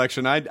Timescape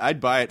collection,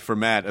 I'd buy it for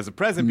Matt as a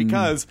present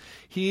because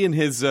he and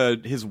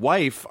his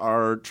wife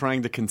are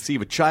trying to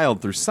conceive a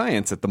child through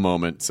science at the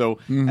moment. So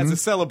as a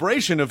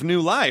celebration of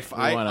new life,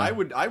 I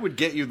would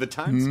get you the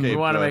Timescape. We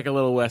want to make a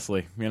little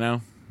Wesley, We're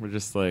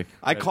just like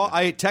I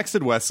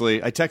texted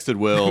Wesley. I texted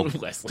Will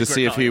to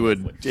see if he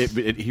would.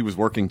 He was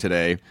working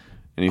today.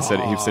 And he said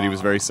he was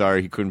very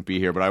sorry he couldn't be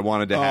here, but I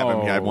wanted to have him.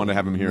 I wanted to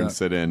have him here and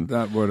sit in.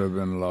 That would have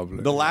been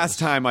lovely. The last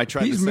time I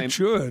tried, he's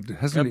matured,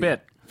 hasn't a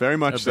bit. Very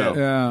much so.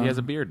 Yeah. He has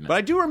a beard now. But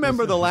I do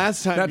remember the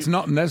last time. That's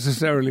not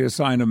necessarily a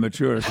sign of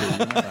maturity.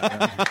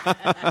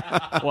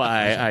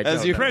 Why?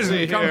 As you can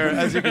see here.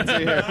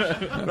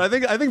 But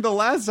I think the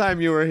last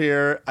time you were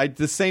here,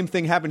 the same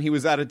thing happened. He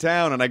was out of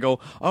town, and I go,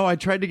 "Oh, I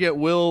tried to get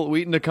Will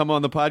Wheaton to come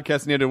on the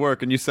podcast, and he had to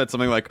work." And you said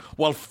something like,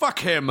 "Well, fuck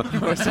him."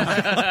 Or something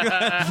like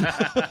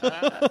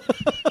that.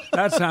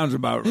 That sounds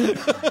about right.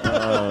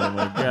 Oh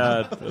my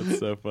God, that's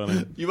so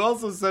funny. You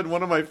also said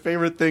one of my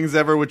favorite things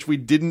ever, which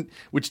didn't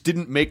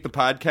make the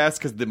podcast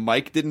because the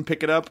mic didn't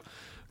pick it up.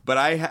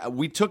 But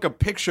we took a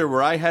picture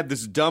where I had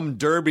this dumb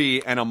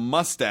derby and a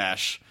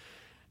mustache,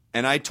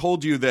 and I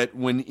told you that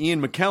when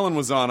Ian McKellen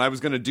was on, I was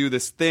going to do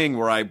this thing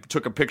where I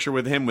took a picture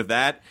with him with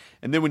that.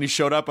 And then when he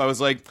showed up, I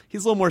was like,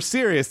 he's a little more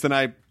serious than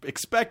I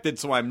expected,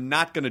 so I'm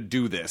not going to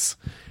do this.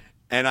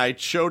 and I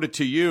showed it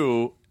to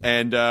you.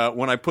 And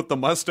when I put the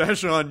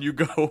mustache on, you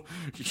go,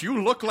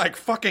 "You look like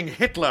fucking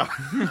Hitler."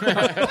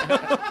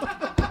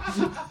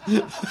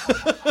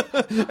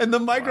 And the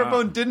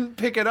microphone didn't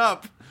pick it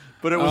up,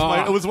 but it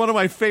was one of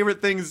my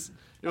favorite things.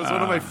 It was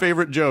one of my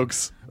favorite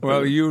jokes.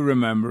 Well, you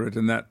remember it,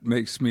 and that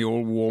makes me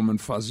all warm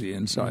and fuzzy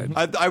inside.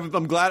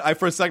 I'm glad.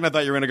 For a second, I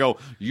thought you were going to go,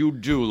 "You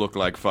do look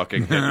like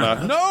fucking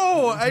Hitler."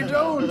 No, I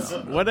don't.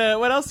 What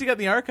else you got in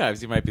the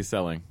archives you might be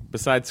selling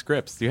besides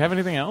scripts? Do you have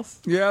anything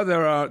else? Yeah,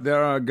 there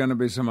are going to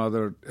be some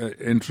other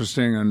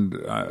interesting and,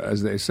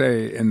 as they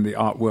say in the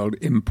art world,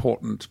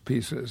 important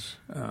pieces.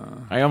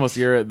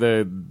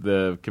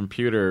 The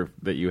computer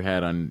that you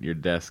had on your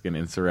desk in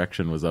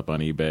Insurrection was up on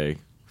eBay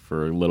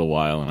for a little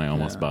while, and I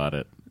almost bought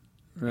it.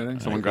 Really?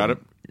 Someone got it?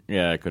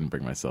 Yeah, I couldn't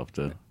bring myself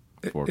to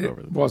fork over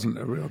It them. wasn't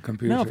a real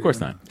computer. No, of course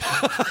not.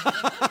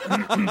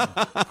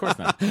 Of course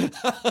not.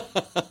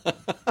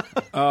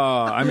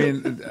 I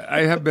mean,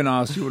 I have been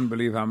asked, you wouldn't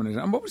believe how many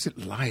times, what was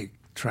it like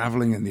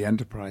traveling in the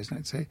Enterprise? And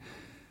I'd say,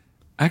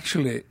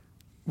 actually,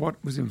 what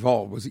was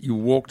involved was that you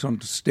walked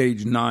onto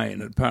stage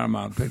 9 at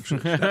Paramount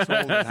Pictures. That's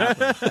all that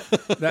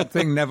happened. That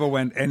thing never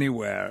went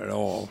anywhere at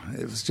all.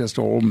 It was just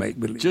all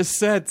make-believe. Just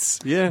sets,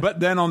 yeah.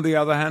 But then on the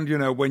other hand, you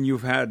know, when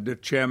you've had the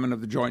chairman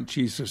of the Joint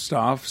Chiefs of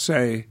Staff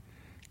say,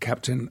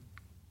 "Captain,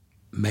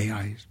 may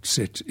I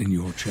sit in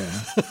your chair?"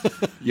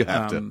 You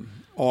have to.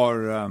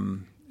 Or,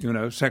 you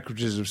know,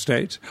 secretaries of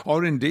state,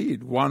 or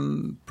indeed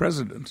one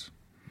president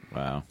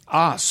Wow.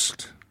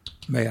 asked,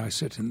 "May I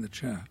sit in the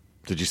chair?"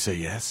 Did you say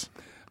yes?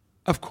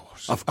 Of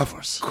course. Of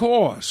course. Of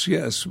course,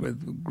 yes,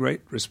 with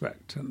great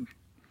respect. And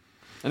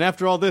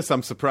after all this,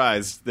 I'm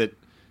surprised that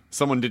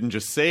someone didn't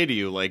just say to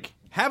you, like,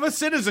 "Have a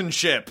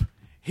citizenship.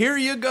 Here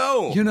you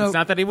go." You know, It's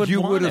not that he would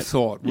you want would have it.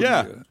 thought, wouldn't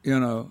Yeah. you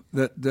know,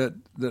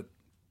 that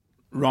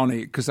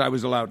Ronnie, because I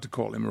was allowed to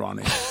call him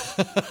Ronnie,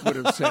 would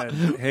have said,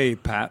 "Hey,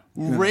 Pat."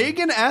 you know,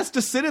 Reagan asked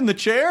to sit in the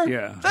chair?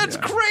 Yeah, That's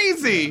yeah.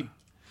 crazy.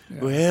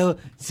 Well,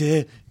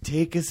 to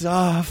take us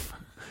off,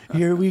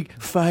 here we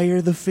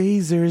fire the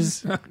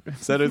phasers.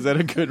 Is that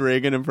a good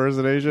Reagan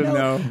impersonation?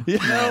 No.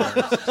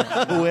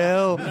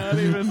 Well,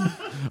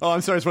 Oh,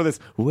 I'm sorry for this.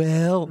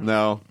 well.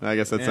 No, I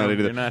guess that's Yeah, not it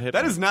either. you're not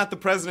Hitler. That is not the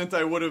president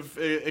I would have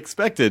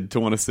expected to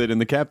want to sit in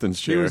the captain's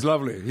He chair. was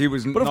lovely. He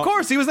was But of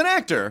course, he was an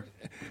actor.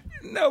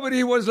 No, but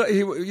he was,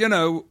 you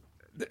know,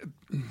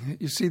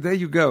 you see, there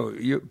you go.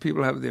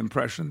 People have the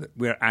impression that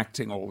we're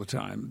acting all the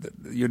time, that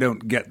you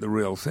don't get the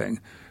real thing.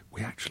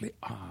 We actually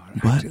are.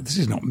 What? This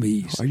is not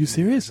me. Are you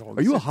serious?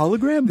 Are you a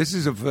hologram? This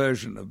is a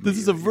version of me. This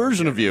is a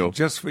version of you.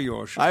 Just for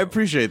your show. I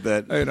appreciate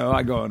that. You know,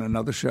 I go on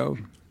another show.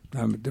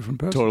 I'm a different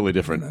person. Totally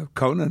different. You know,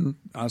 Conan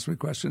asks me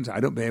questions. I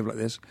don't behave like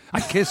this. I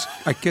kiss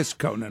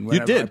Conan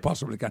whenever did? I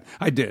possibly can.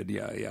 I did,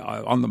 yeah,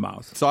 on the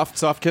mouth.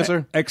 Soft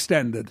kisser?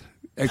 Extended.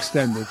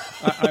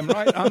 I'm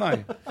right, aren't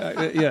I?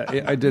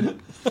 Yeah, I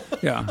did.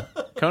 Yeah.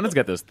 Conan's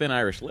got those thin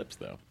Irish lips,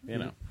 though. You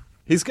know.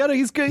 He's good.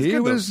 He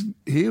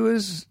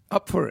was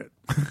up for it.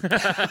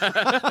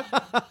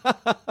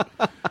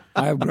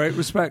 I have great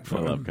respect for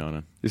I him. love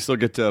Conan. You still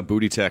get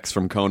booty texts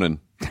from Conan.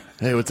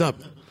 Hey, what's up?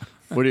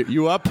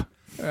 You up?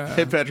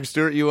 Hey, Patrick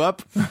Stewart, you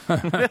up?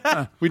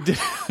 We did.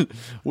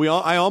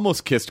 I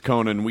almost kissed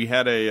Conan. We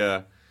had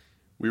a.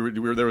 We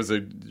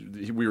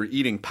were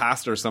eating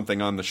pasta or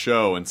something on the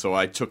show, and so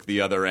I took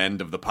the other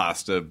end of the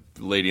pasta,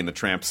 Lady and the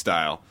Tramp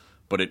style,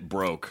 but it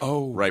broke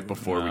right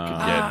before we could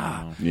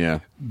get. Yeah,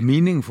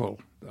 Meaningful,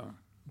 though.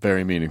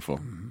 very meaningful.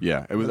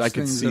 Yeah, it was. Those I could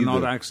things see are not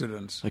the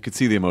accidents. I could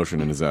see the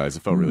emotion in his eyes.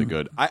 It felt really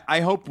good. I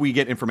hope we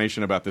get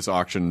information about this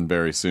auction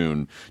very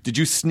soon. Did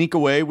you sneak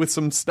away with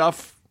some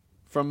stuff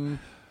from?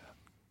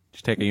 Did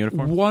you take a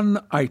uniform? One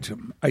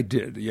item I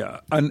did,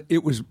 yeah, and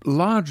it was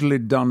largely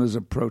done as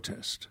a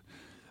protest.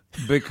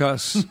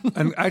 Because,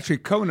 and actually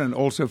Conan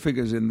also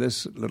figures in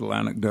this little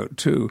anecdote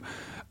too.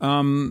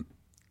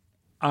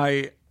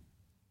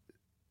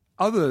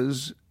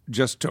 Others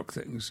just took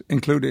things,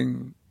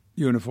 including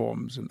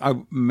uniforms, and I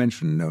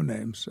mentioned no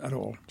names at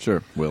all.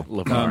 Sure, Will.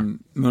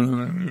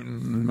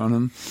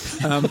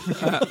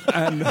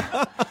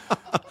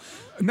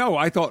 No,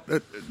 I thought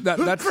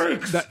that's Sorry.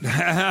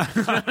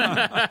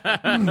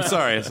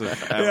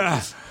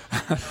 yeah.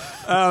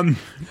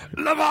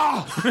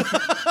 Lamar!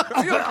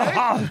 Are you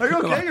okay? Are you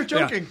okay? You're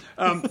joking.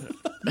 No,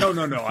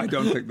 I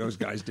don't think those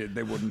guys did.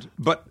 They wouldn't.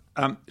 But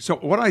so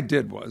what I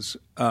did was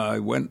I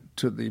went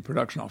to the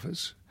production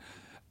office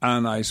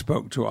and I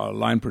spoke to our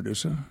line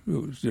producer,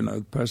 who's, you know,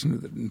 the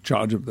person in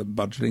charge of the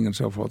budgeting and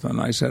so forth. And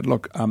I said,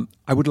 look,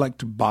 I would like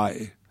to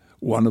buy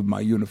one of my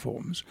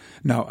uniforms.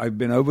 Now, I've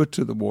been over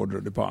to the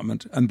wardrobe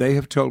department, and they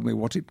have told me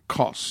what it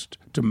cost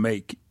to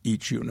make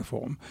each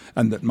uniform,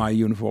 and that my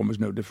uniform is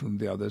no different from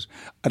the others.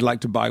 I'd like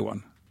to buy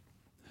one.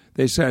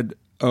 They said,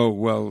 "Oh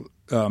well,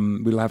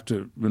 we'll have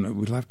to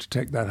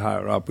take that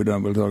higher up.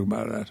 We'll talk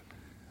about that."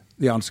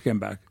 The answer came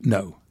back,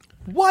 "No,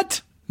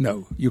 What?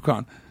 no, you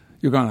can't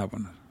have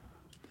one."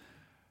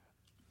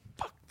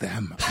 Fuck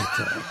them, I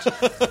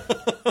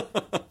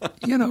thought.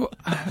 You know,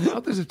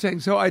 others have taken.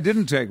 So I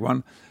didn't take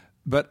one.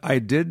 But I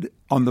did,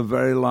 on the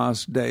very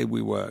last day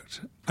we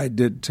worked, I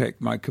did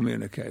take my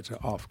communicator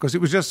off because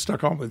it was just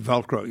stuck on with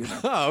Velcro, you know.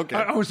 Oh,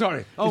 okay.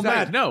 Sorry. Oh, Is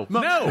that- Matt,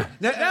 No,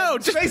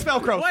 just- Space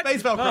Velcro. What?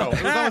 Space Velcro.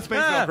 It was on Space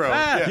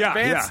Velcro. Yeah.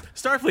 Advanced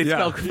Starfleet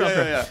Yeah.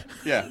 Velcro.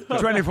 Yeah.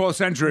 24th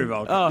century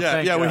Velcro. Oh,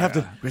 thank We God. have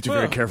to be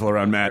very careful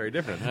around Matt. Very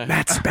different.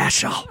 Matt's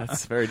special.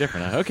 That's very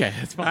different. Okay,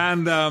 it's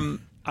fine. And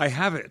I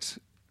have it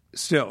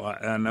still.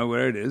 I know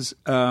where it is,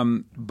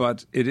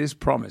 but it is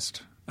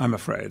promised. I'm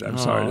afraid. I'm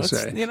sorry to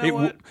that's- say. you know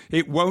what?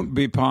 It won't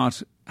be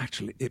part.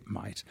 Actually, it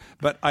might.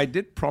 But I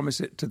did promise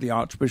it to the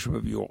Archbishop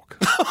of York.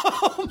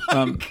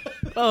 The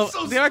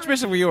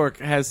Archbishop of York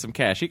has some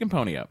cash. He can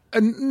pony up.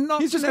 And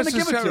not He's just gonna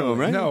give it to necessarily. him,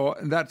 right? No,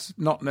 that's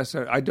not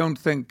necessary. I don't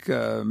think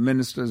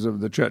ministers of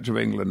the Church of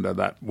England are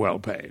that well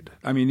paid.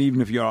 I mean, even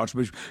if you're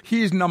Archbishop,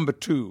 he's number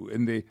 2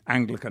 in the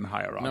Anglican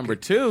hierarchy. Number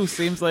 2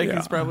 seems like Yeah.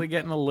 he's probably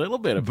getting a little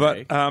bit of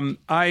pay. But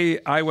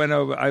I went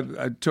over.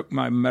 I took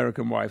my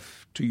American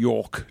wife to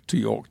York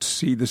to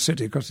see the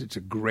city because it's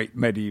a great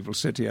medieval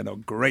city and a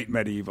great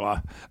medieval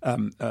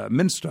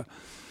minster.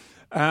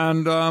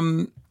 And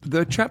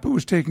the chap who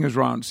was taking us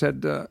round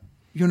said, the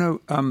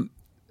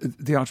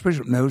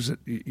Archbishop knows that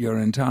you're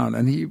in town,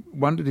 and he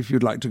wondered if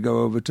you'd like to go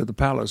over to the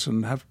palace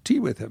and have tea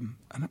with him.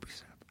 And I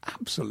said,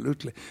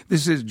 absolutely.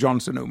 This is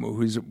Johnson Umu,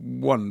 who's a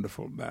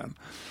wonderful man.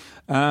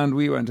 And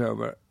we went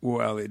over.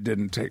 Well, it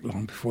didn't take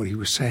long before he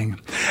was saying,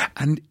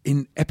 and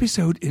in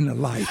episode In a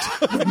Light,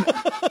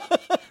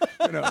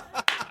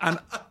 and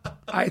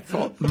I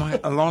thought,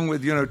 along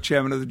with,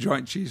 chairman of the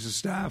Joint Chiefs of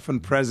Staff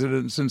and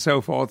presidents and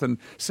so forth and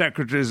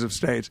secretaries of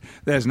state,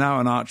 there's now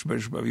an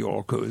Archbishop of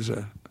York who is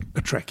a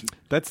Trekkie.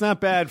 That's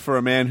not bad for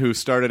a man who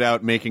started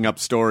out making up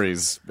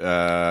stories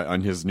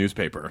on his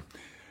newspaper.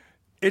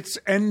 It's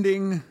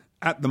ending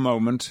at the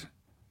moment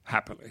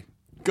happily.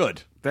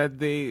 Good.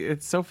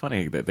 It's so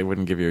funny that they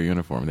wouldn't give you a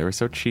uniform. They were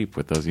so cheap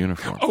with those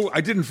uniforms. Oh,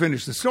 I didn't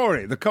finish the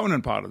story, the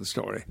Conan part of the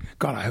story.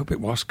 God, I hope it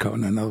was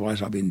Conan,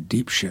 otherwise I'll be in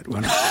deep shit.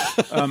 When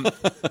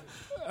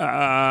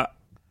I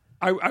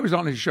was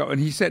on his show, and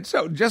he said,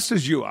 so, just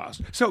as you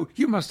asked, so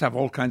you must have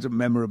all kinds of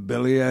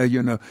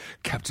memorabilia,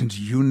 captain's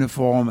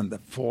uniform and the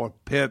 4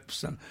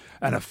 pips and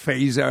a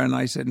phaser. And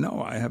I said,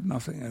 no, I have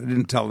nothing. I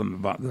didn't tell them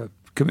about the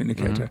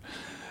communicator.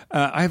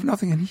 I have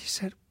nothing. And he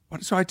said,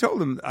 what? So I told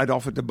them I'd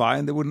offered to buy,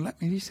 and they wouldn't let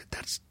me. And he said,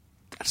 that's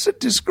a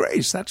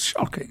disgrace. That's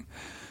shocking.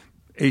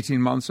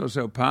 18 months or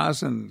so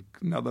pass, and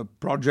another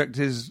project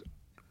is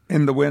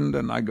in the wind,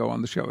 and I go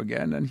on the show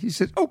again. And he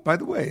said, oh, by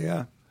the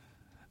way,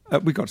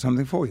 we got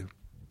something for you.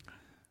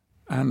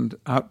 And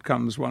out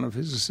comes one of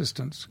his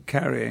assistants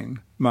carrying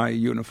my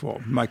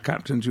uniform, my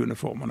captain's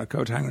uniform on a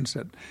coat hanger, and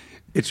said,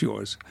 it's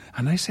yours.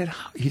 And I said,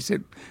 how? He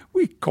said,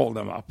 we called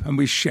them up and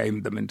we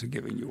shamed them into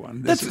giving you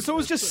one. So it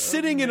was just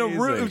sitting in a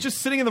room. It was just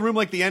sitting in the room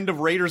like the end of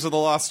Raiders of the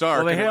Lost Ark.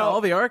 Well, they had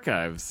all the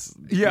archives.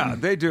 Yeah,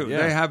 they do. Yeah.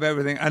 They have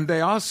everything. And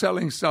they are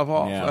selling stuff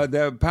off.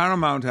 Yeah.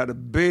 Paramount had a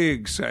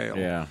big sale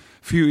a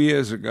few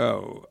years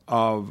ago,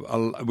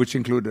 which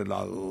included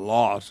a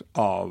lot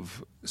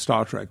of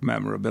Star Trek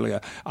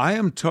memorabilia. I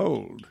am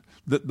told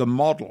that the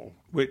model,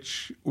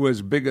 which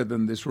was bigger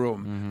than this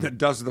room, that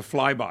does the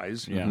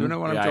flybys, you know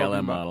what I'm talking ILM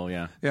about? model,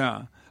 yeah.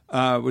 Yeah.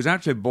 Was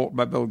actually bought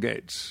by Bill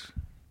Gates.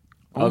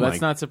 Oh,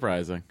 that's not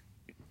surprising.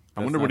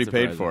 I wonder what he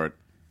paid for it.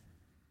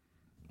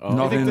 Oh.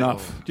 Not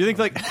enough. Do you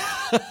think do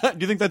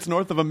you think that's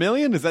north of $1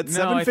 million? Is that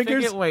seven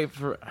figures? I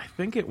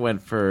think it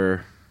went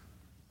for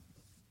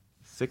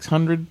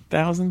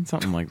 600,000,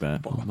 something like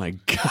that. Oh my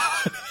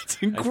god, it's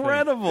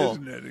incredible!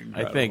 Isn't it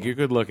incredible? I think you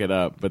could look it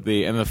up, but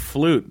the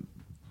flute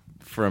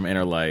from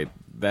Inner Light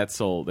that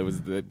sold. It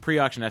was the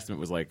pre-auction estimate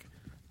was like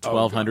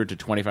 $1,200 to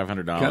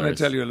 $2,500. Can I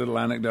tell you a little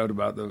anecdote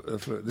about the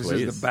flute? This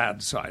Please. is the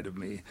bad side of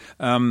me.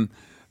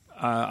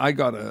 I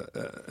got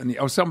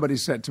somebody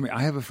said to me,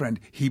 I have a friend,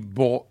 he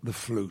bought the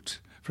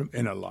flute from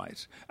Inner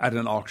Light at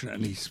an auction,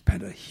 and he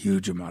spent a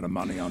huge amount of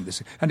money on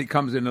this. And it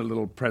comes in a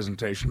little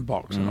presentation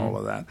box and all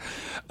of that.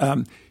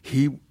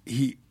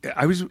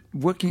 I was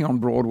working on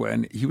Broadway,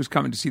 and he was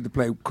coming to see the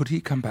play. Could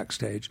he come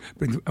backstage?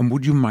 And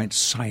would you mind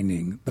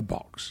signing the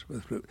box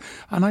with the flute?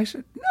 And I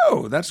said,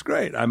 no, that's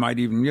great. I might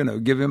even,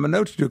 give him a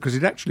note to do, because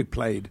he'd actually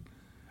played.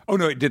 Oh,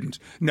 no, it didn't.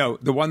 No,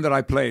 the one that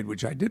I played,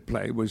 which I did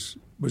play, was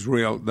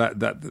real.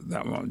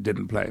 That one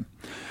didn't play.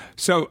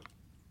 So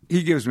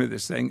he gives me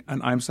this thing,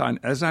 and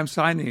as I'm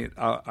signing it,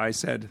 I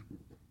said,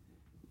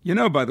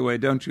 by the way,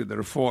 don't you, there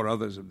are 4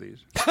 others of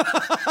these.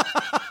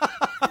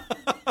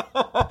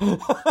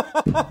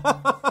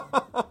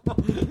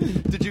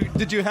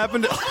 Did you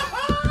happen to...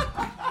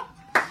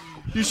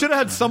 You should have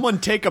had someone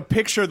take a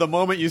picture the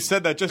moment you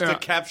said that just to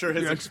capture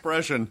his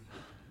expression.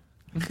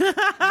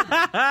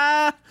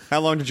 How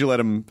long did you let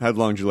him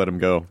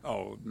go?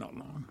 Oh, not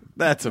long.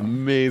 That's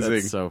amazing.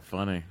 That's so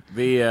funny.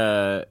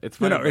 It's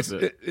funny.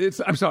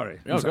 I'm sorry.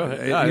 Oh, go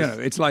ahead.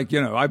 It's like,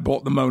 I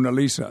bought the Mona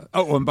Lisa.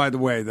 Oh, and by the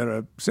way, there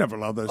are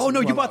several others. Oh,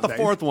 no, you bought the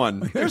 4th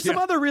one. There's some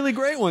other really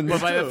great ones. Well,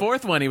 by the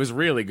 4th one, he was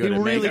really good. He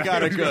at really making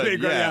got it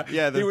good.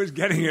 Yeah. He was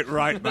getting it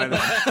right by then.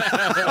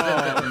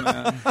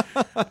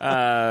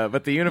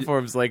 But the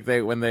uniforms,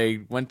 when they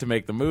went to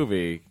make the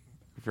movie,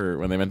 for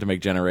when they meant to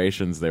make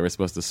Generations, they were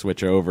supposed to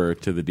switch over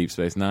to the Deep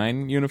Space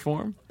Nine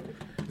uniform.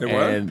 They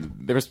were? And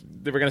they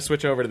were going to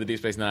switch over to the Deep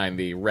Space Nine,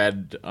 the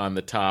red on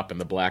the top and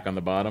the black on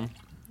the bottom.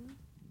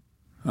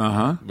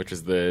 Which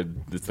is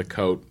it's the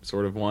coat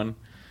sort of one.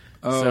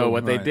 Oh, so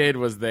what they right. did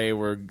was they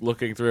were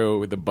looking through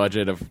with the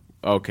budget of,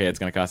 okay, it's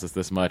going to cost us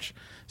this much.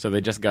 So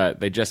they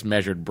just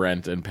measured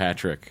Brent and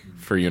Patrick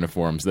for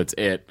uniforms. That's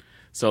it.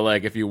 So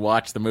like if you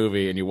watch the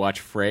movie and you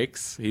watch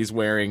Frakes, he's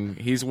wearing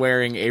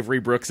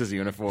Avery Brooks's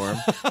uniform,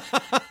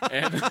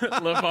 and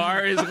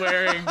LeVar is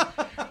wearing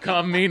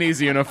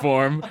Comini's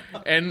uniform,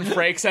 and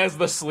Frakes has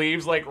the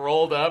sleeves like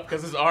rolled up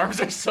because his arms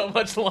are so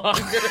much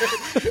longer,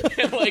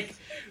 and like.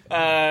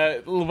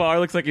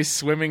 LeVar looks like he's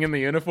swimming in the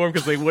uniform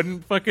because they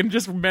wouldn't fucking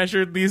just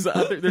measure these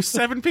other... There's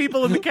 7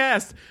 people in the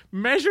cast.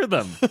 Measure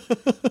them.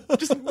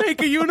 Just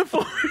make a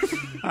uniform.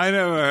 I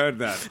never heard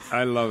that.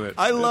 I love it.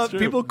 I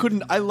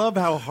love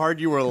how hard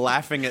you were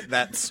laughing at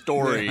that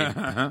story.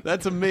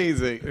 That's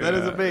amazing. That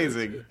is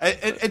amazing.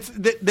 It's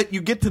that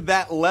you get to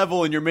that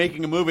level and you're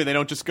making a movie. They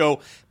don't just go,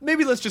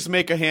 maybe let's just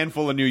make a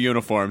handful of new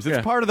uniforms.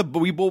 It's part of the.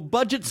 We will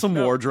budget some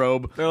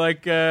wardrobe. They're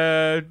like,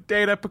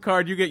 Data,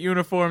 Picard, you get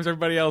uniforms.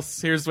 Everybody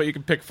else, here's what you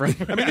can pick from.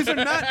 I mean,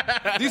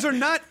 these are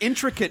not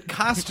intricate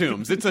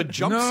costumes. It's a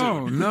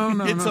jumpsuit.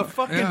 No. It's a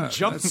fucking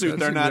jumpsuit that's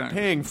they're not exactly.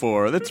 paying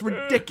for. That's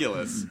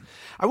ridiculous.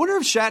 I wonder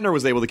if Shatner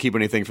was able to keep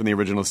anything from the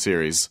original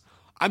series.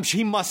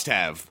 He must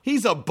have.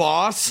 He's a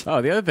boss.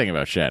 Oh, the other thing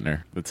about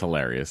Shatner that's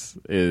hilarious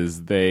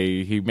is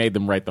he made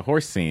them write the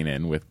horse scene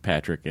in with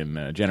Patrick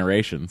in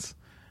Generations.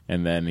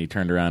 And then he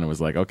turned around and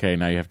was like, okay,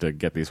 now you have to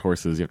get these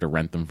horses. You have to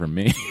rent them from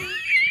me.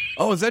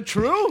 Oh, is that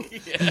true?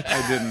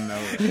 I didn't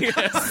know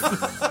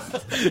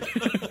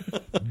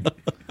it.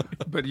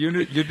 But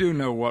you do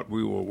know what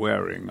we were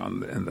wearing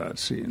in that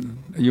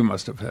scene. You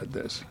must have had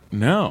this.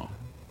 No.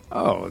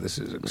 Oh, this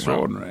is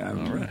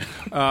extraordinary.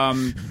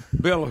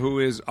 Bill, who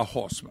is a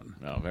horseman.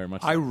 Oh, very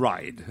much. I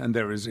ride, and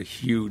there is a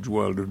huge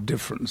world of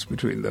difference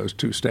between those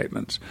two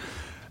statements.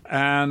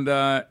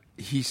 And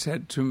he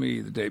said to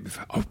me the day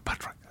before, "Oh,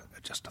 Patrick,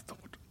 just a thought.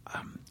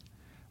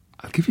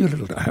 I'll give you a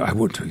little. I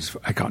won't do his.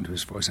 I can't do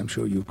his voice. I'm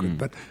sure you could.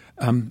 But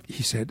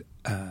he said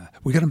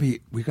we're going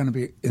to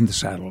be in the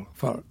saddle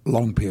for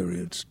long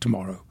periods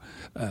tomorrow.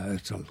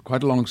 It's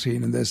quite a long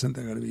scene in this, and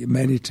there are going to be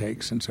many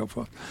takes and so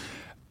forth.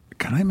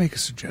 Can I make a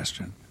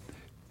suggestion?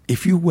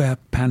 If you wear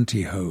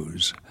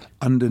pantyhose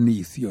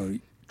underneath your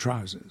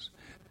trousers,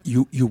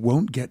 you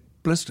won't get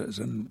blisters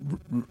and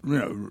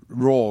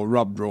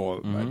rubbed raw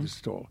by the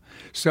store.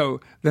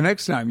 So the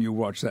next time you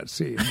watch that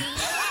scene,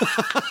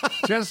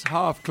 just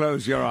half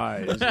close your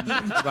eyes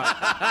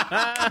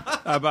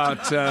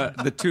about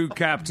the two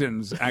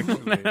captains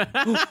actually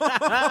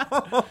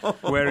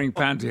wearing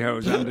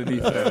pantyhose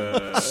underneath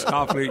their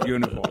Starfleet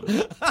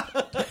uniform.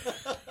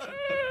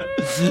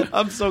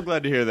 I'm so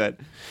glad to hear that.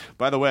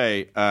 By the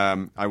way,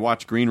 I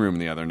watched Green Room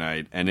the other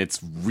night, and it's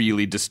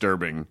really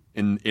disturbing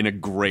in a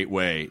great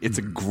way. It's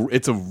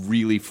a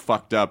really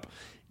fucked up,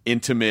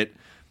 intimate,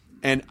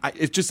 and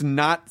it's just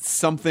not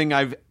something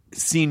I've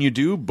seen you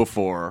do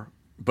before.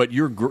 But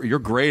you're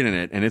great in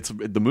it, and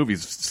the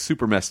movie's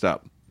super messed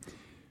up.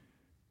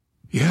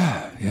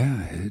 Yeah,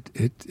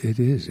 it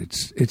is.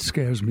 It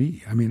scares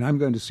me. I mean, I'm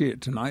going to see it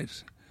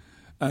tonight.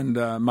 And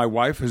my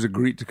wife has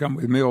agreed to come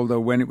with me,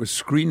 although when it was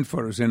screened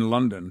for us in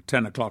London,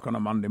 10 o'clock on a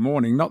Monday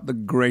morning, not the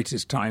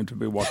greatest time to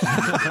be watching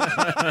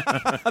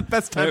it.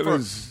 Best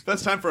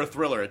time for a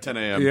thriller at 10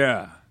 a.m.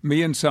 Yeah.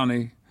 Me and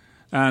Sonny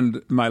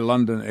and my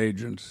London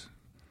agent,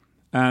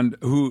 and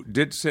who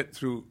did sit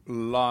through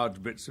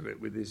large bits of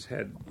it with his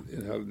head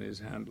held in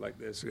his hand like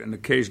this, and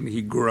occasionally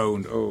he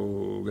groaned,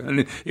 oh.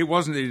 And it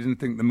wasn't that he didn't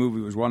think the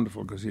movie was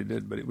wonderful, because he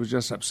did, but it was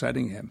just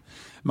upsetting him.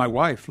 My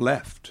wife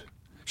left.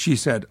 She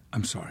said,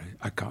 I'm sorry,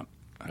 I can't.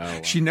 Oh,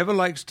 wow. She never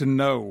likes to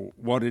know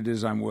what it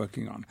is I'm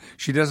working on.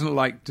 She doesn't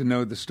like to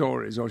know the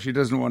stories, or she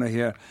doesn't want to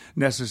hear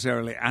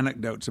necessarily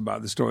anecdotes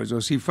about the stories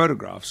or see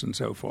photographs and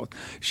so forth.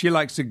 She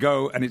likes to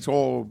go, and it's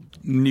all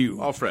new.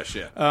 All fresh,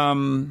 yeah.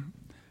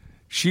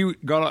 She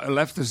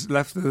left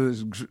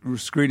the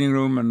screening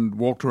room and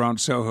walked around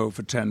Soho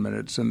for 10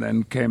 minutes, and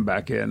then came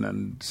back in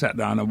and sat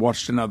down and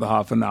watched another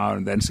half an hour,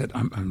 and then said,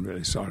 I'm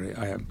really sorry,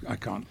 I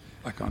can't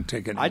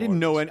take it. I didn't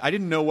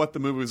know what the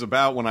movie was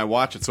about when I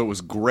watched it, so it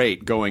was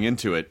great going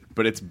into it.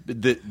 But it's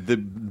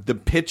the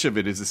pitch of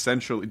it is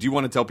essentially. Do you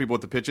want to tell people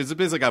what the pitch is?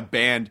 It's like a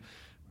band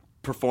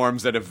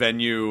performs at a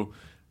venue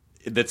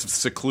that's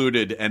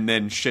secluded, and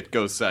then shit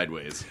goes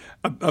sideways.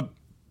 A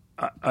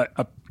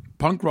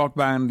punk rock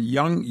band,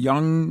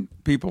 young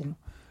people.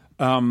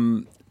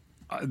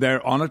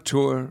 They're on a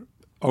tour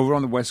over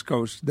on the West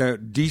Coast. They're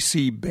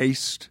DC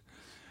based,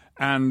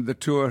 and the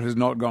tour has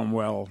not gone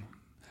well.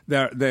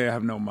 They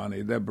have no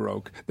money. They're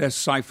broke. They're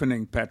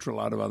siphoning petrol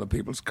out of other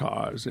people's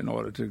cars in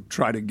order to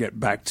try to get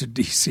back to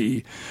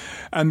D.C.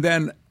 And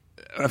then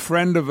a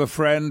friend of a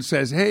friend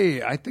says,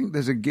 hey, I think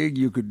there's a gig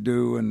you could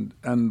do.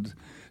 And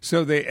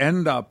so they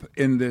end up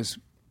in this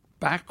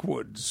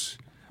backwoods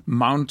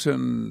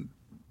mountain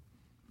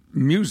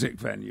music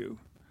venue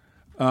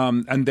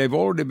And they've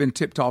already been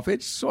tipped off.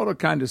 It's sort of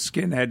kind of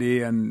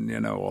skinheady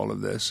and, all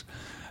of this.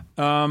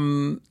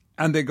 And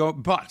they go,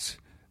 but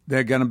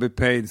they're going to be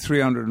paid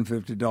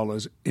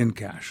 $350 in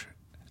cash.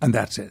 And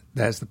that's it.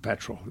 There's the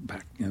petrol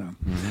back,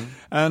 Mm-hmm.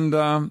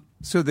 And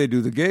so they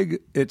do the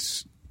gig.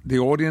 The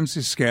audience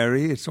is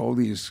scary. It's all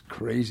these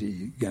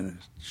crazy,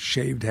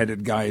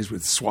 shaved-headed guys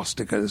with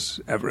swastikas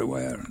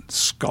everywhere and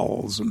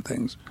skulls and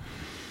things.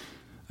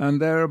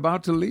 And they're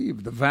about to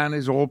leave. The van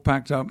is all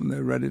packed up and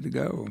they're ready to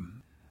go.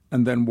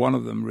 And then one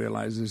of them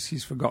realizes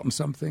he's forgotten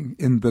something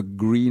in the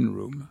green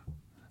room.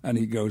 And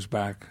he goes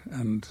back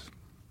and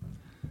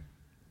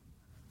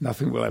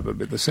nothing will ever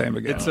be the same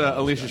again. It's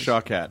Alicia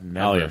Shawkat.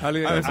 Never. Alia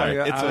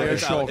Shawkat, it's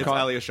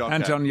Alia Shawkat.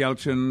 Anton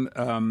Yelchin,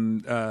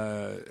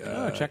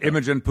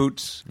 Imogen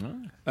Poots,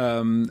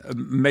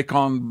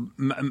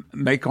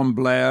 Macon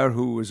Blair,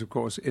 who was, of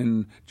course,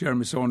 in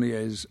Jeremy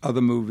Saulnier's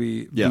other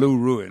movie, Blue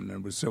Ruin,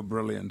 and was so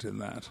brilliant in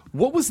that.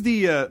 What was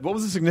the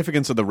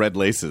significance of the red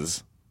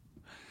laces?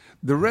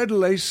 The red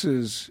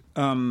laces...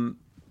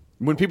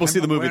 when people see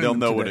the movie, they'll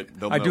know what it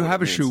I do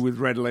have a means. shoe with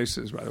red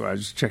laces, by the way. I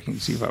was just checking to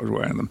see if I was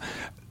wearing them.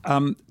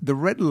 The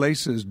red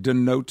laces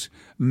denote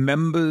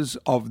members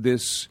of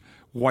this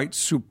white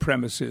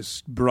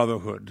supremacist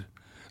brotherhood,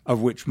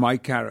 of which my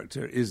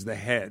character is the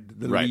head,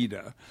 the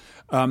leader.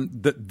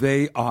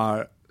 That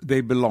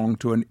they belong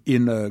to an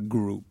inner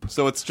group.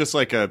 So it's just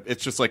like a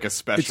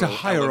special, it's a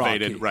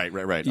hierarchy. elevated,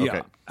 right.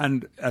 Yeah.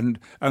 Okay.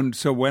 And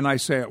so when I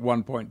say at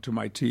one point to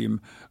my team,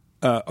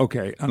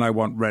 okay, and I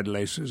want red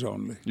laces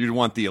only. You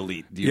want the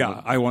elite.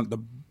 I want the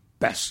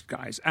best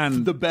guys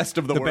and the best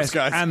of the worst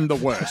guys and the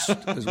worst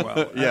as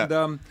well. Yeah.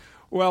 And,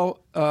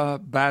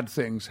 bad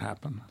things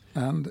happen,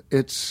 and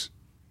it's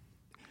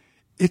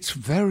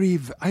very.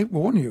 I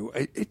warn you,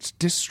 it's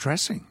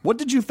distressing. What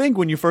did you think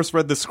when you first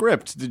read the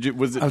script?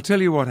 I'll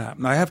tell you what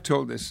happened. I have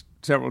told this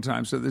several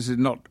times, so this is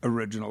not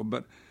original,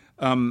 but.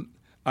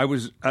 I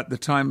was at the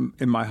time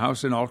in my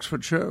house in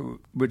Oxfordshire,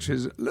 which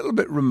is a little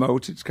bit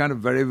remote. It's kind of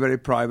very, very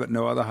private,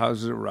 no other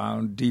houses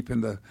around, deep in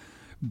the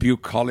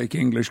bucolic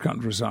English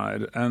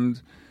countryside.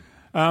 And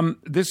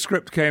this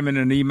script came in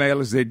an email,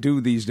 as they do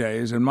these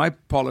days, and my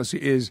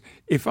policy is,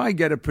 if I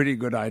get a pretty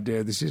good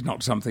idea, this is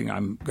not something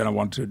I'm going to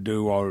want to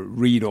do or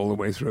read all the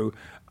way through,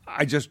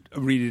 I just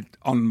read it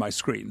on my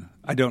screen.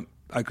 I don't,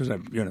 because I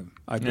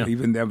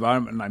believe in the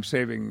environment and I'm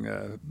saving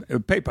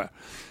paper.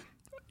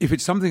 If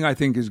it's something I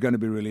think is going to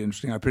be really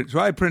interesting, I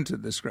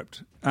printed the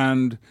script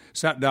and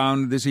sat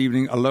down this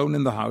evening alone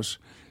in the house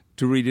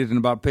to read it. And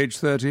about page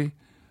 30,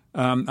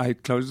 I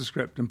closed the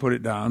script and put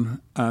it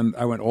down. And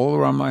I went all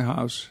around my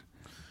house,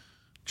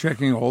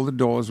 checking all the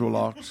doors were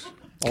locked,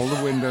 all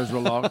the windows were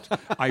locked.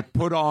 I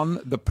put on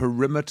the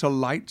perimeter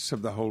lights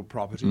of the whole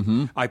property.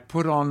 Mm-hmm. I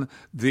put on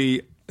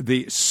the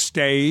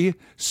stay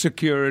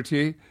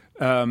security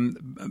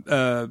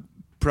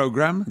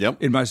program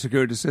in my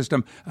security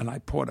system, and I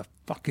poured a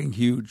fucking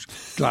huge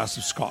glass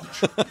of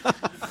scotch.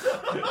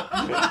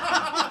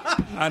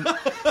 and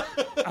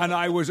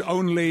I was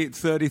only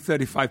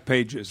 35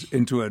 pages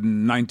into a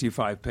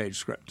 95-page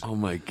script. Oh,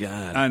 my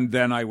God. And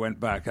then I went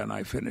back and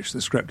I finished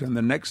the script. And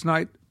the next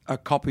night, a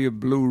copy of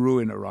Blue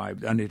Ruin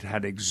arrived, and it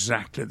had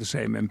exactly the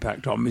same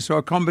impact on me. So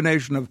a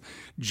combination of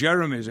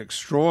Jeremy's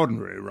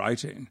extraordinary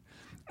writing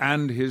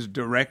and his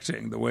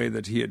directing, the way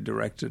that he had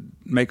directed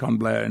Macon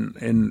Blair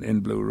in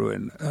Blue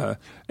Ruin,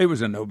 it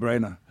was a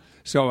no-brainer.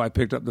 So I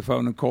picked up the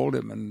phone and called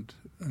him, and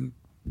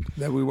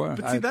there we were.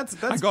 But see,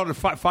 that's I got it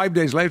 5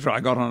 days later.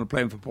 I got on a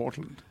plane for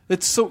Portland.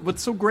 What's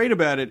so great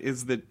about it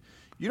is that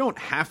you don't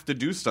have to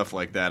do stuff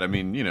like that. I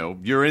mean,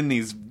 you're in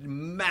these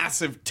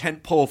massive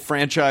tentpole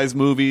franchise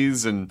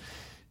movies, and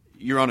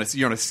you're on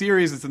a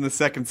series that's in the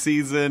second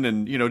season,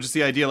 and just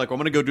the idea, like, I'm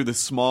going to go do this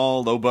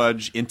small, low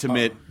budge,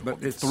 intimate,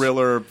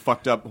 thriller,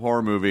 fucked up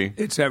horror movie.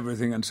 It's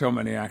everything, and so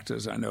many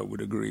actors I know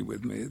would agree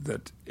with me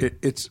that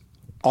it's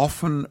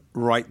often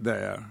right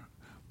there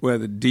where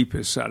the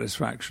deepest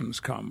satisfactions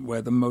come,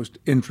 where the most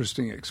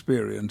interesting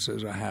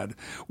experiences are had,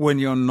 when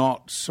you're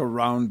not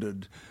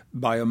surrounded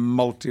by a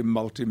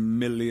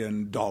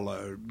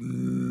multi-million-dollar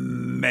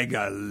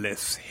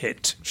megalith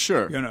hit.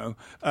 Sure.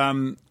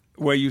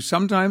 Where you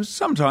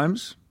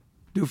sometimes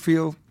do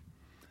feel,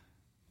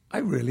 I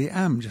really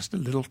am just a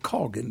little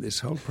cog in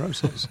this whole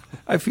process.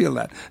 I feel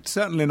that.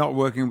 Certainly not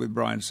working with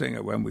Bryan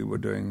Singer when we were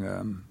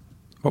doing,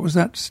 what was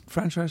that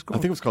franchise called?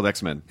 I think it was called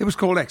X-Men. It was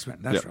called X-Men,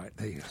 that's right.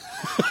 There you go.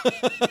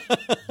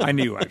 I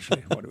knew,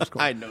 actually, what it was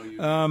called. I know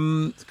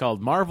you. It's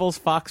called Marvel's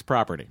Fox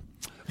Property.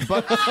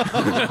 But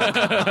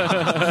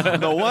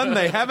the one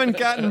they haven't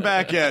gotten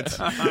back yet.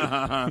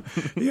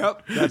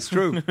 Yep, that's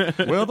true.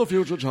 We're the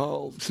future,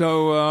 Charles.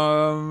 So,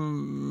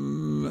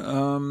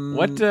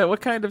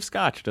 what kind of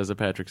scotch does a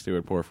Patrick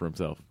Stewart pour for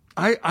himself?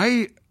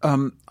 I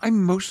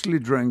mostly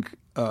drink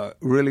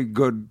really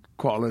good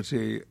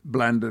quality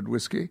blended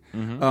whiskey.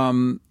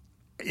 Mm-hmm.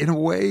 In a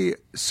way,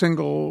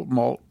 single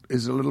malt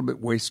is a little bit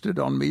wasted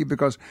on me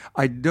because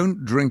I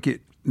don't drink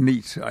it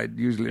neat. I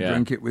usually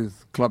drink it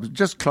with club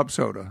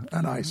soda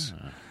and ice.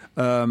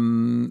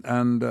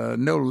 and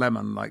no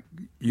lemon like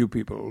you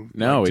people.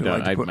 No, like we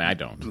don't. to put I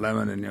don't.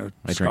 lemon in your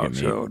I drink it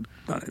scotch.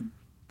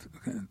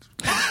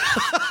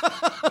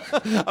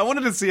 I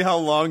wanted to see how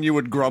long you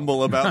would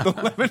grumble about the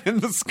lemon in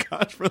the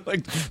scotch for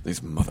like these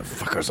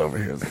motherfuckers over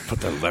here that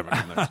put their lemon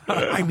in there.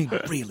 I mean,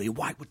 really,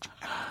 why would you?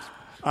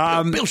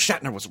 Bill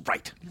Shatner was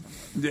right.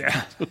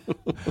 Yeah,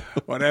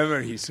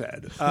 whatever he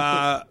said.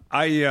 I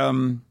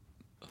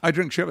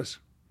drink Chivas,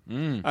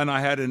 and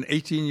I had an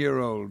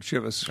 18-year-old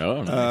Chivas.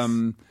 Oh,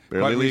 nice.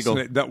 Barely quite legal.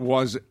 recently that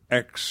was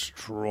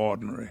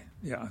extraordinary.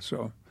 Yeah.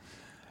 So,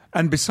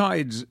 and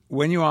besides,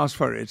 when you ask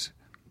for it,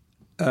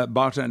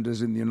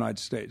 bartenders in the United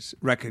States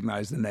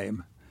recognize the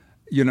name.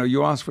 You know,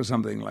 you ask for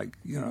something like,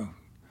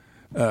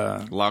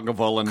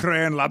 Lagavulin.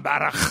 Crane La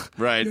Barach.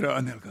 Right. You know,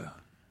 and they'll go,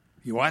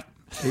 you what?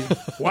 Hey,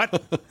 what?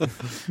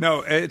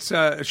 No, it's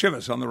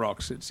Chivas on the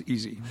rocks. It's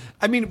easy.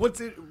 I mean,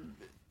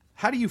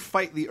 how do you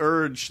fight the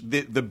urge,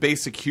 the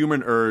basic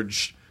human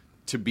urge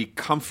to be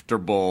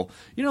comfortable?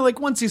 You know, like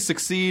once you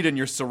succeed and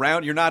you're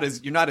not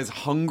as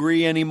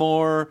hungry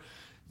anymore.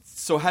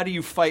 So how do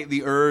you fight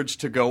the urge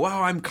to go, oh,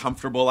 I'm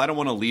comfortable, I don't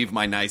want to leave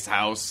my nice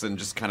house, and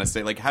just kind of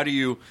say, like, how do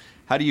you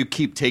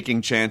keep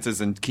taking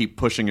chances and keep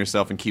pushing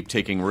yourself and keep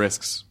taking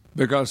risks?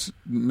 Because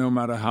no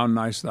matter how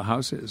nice the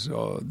house is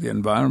or the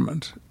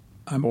environment,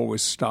 I'm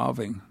always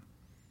starving.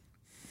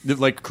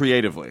 Like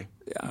creatively.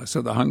 Yeah,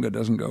 so the hunger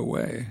doesn't go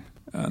away.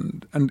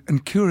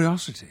 And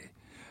curiosity.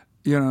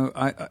 You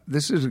know,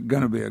 this is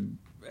going to be an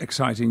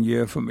exciting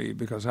year for me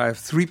because I have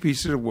 3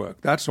 pieces of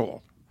work. That's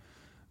all.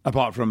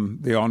 Apart from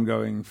the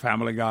ongoing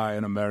Family Guy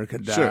and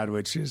American Dad, Sure.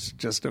 which is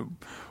just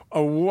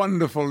a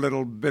wonderful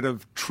little bit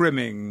of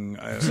trimming.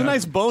 It's a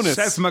nice bonus.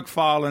 Seth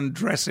MacFarlane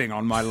dressing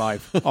on my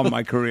life, on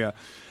my career.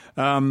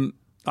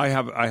 I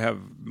have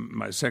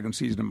my second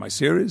season of my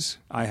series.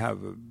 I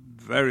have a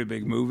very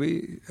big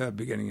movie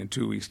beginning in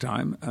 2 weeks'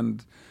 time,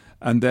 and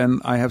then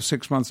I have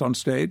 6 months on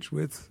stage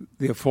with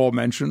the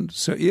aforementioned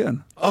Sir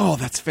Ian. Oh,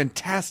 that's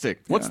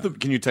fantastic.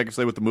 Can you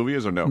say what the movie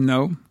is or no?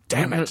 No,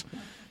 Damn it.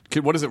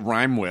 What does it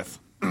rhyme with?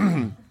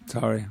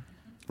 sorry.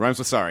 Rhymes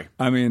with sorry.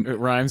 I mean, It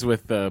rhymes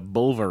with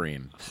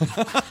Bulverine.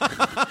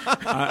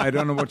 I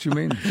don't know what you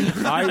mean.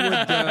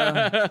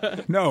 I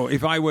would no.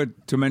 If I were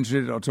to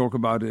mention it or talk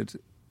about it,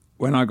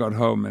 when I got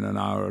home in an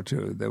hour or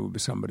two, there would be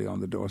somebody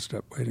on the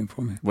doorstep waiting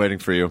for me. Waiting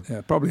for you.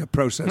 Yeah, probably a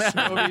process.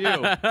 That would be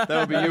you. That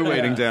would be you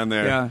waiting down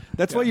there. Yeah.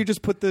 That's why you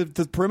just put the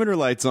perimeter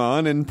lights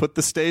on and put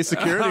the stay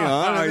security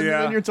on, and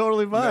Yeah. then you're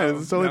totally fine. No,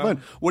 it's totally no.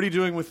 fine. What are you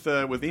doing with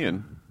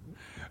Ian?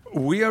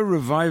 We are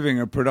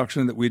reviving a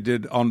production that we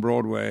did on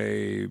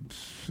Broadway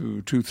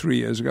 2-3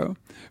 years ago.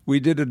 We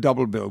did a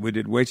double bill. We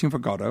did Waiting for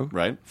Godot,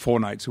 Right. 4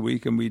 nights a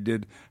week, and we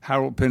did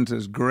Harold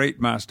Pinter's great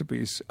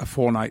masterpiece, a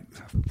 4-night.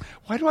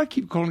 Why do I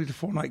keep calling it a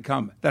 4-night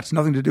come? That's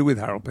nothing to do with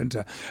Harold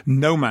Pinter.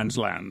 No Man's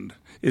Land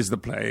is the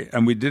play,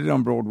 and we did it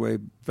on Broadway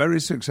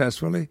very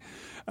successfully.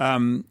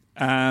 And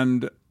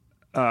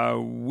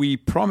we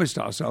promised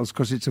ourselves,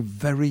 because it's a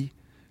very,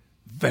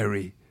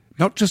 very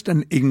not just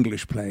an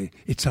English play,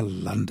 it's a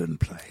London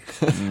play.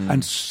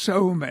 And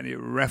so many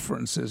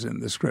references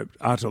in the script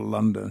are to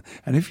London.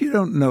 And if you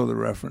don't know the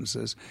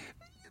references,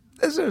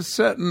 there's a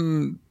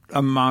certain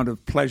amount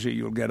of pleasure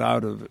you'll get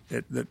out of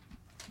it that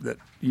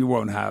you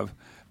won't have.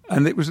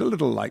 And it was a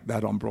little like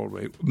that on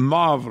Broadway.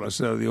 Marvelous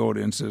though the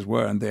audiences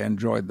were, and they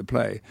enjoyed the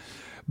play.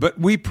 But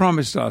we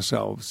promised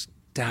ourselves,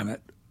 damn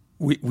it,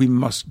 we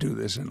must do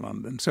this in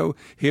London. So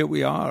here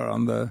we are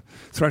on the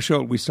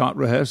threshold. We start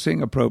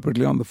rehearsing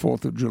appropriately on the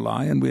 4th of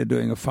July, and we're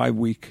doing a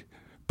 5-week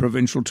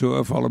provincial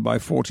tour followed by a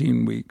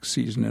 14-week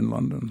season in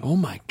London. Oh,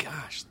 my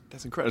gosh.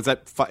 That's incredible.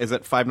 Is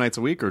that 5 nights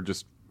a week or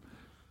just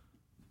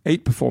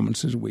 8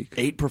 performances a week.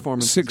 8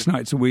 performances? 6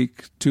 nights a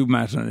week, 2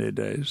 matinee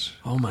days.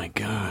 Oh, my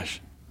gosh.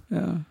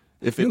 Yeah.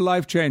 Your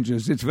life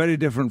changes. It's very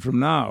different from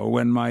now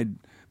when my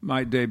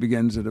day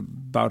begins at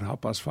about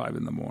 5:30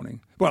 in the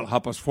morning. Well,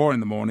 4:30 in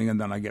the morning, and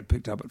then I get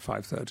picked up at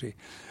 5:30.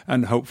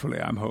 And hopefully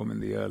I'm home in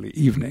the early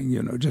evening,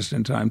 just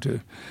in time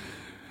to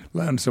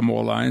learn some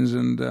more lines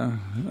and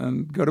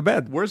go to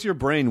bed. Where's your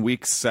brain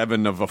week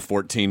 7 of a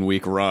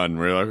 14-week run?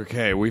 Where you're like,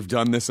 okay, we've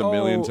done this a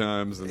million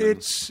times. And then...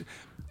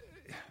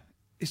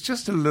 It's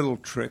just a little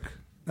trick,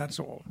 that's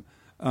all.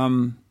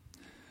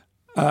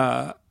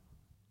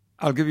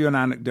 I'll give you an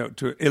anecdote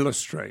to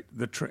illustrate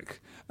the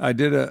trick. I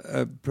did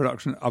a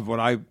production of what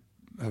I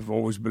have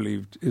always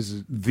believed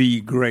is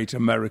the great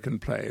American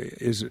play,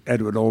 is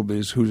Edward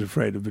Albee's Who's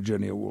Afraid of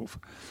Virginia Woolf,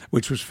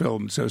 which was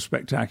filmed so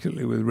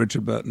spectacularly with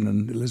Richard Burton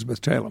and Elizabeth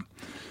Taylor.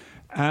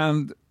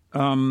 And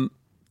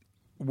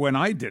when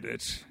I did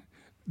it,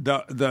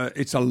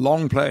 it's a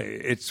long play.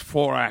 It's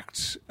 4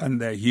 acts, and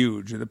they're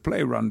huge. The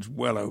play runs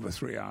well over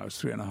 3 hours,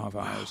 3.5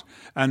 hours.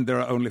 And there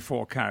are only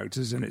 4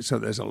 characters in it, so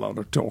there's a lot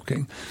of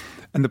talking.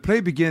 And the play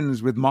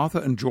begins with Martha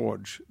and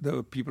George,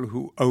 the people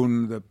who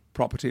own the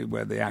property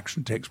where the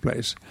action takes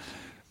place,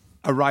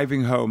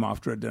 arriving home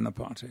after a dinner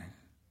party.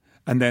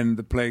 And then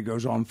the play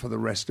goes on for the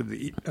rest of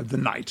the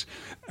night.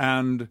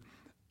 And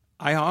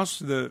I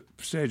asked the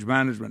stage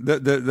management,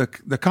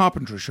 the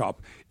carpentry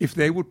shop, if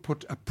they would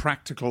put a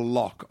practical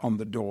lock on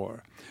the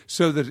door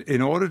so that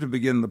in order to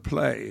begin the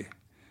play,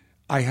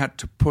 I had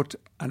to put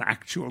an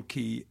actual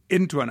key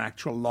into an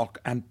actual lock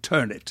and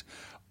turn it,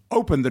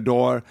 open the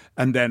door,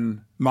 and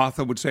then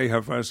Martha would say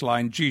her first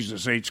line,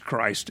 Jesus H.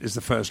 Christ, is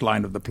the first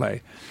line of the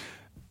play.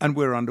 And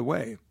we're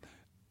underway.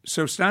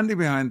 So standing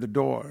behind the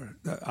door,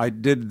 I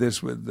did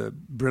this with the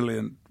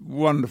brilliant,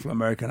 wonderful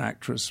American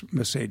actress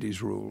Mercedes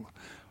Ruehl.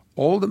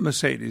 All that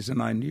Mercedes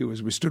and I knew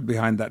as we stood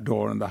behind that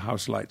door and the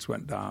house lights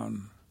went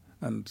down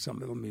and some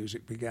little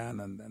music began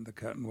and then the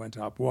curtain went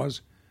up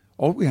was,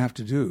 all we have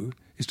to do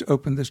is to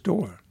open this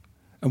door.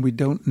 And we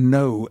don't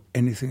know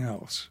anything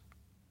else.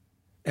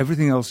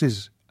 Everything else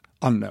is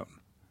unknown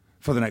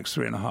for the next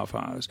 3.5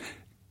 hours.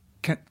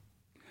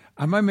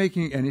 Am I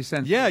making any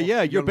sense? Yeah.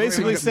 You're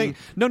basically saying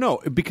no,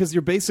 because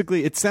you're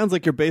basically. It sounds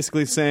like you're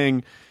basically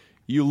saying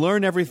you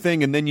learn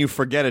everything and then you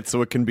forget it,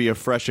 so it can be a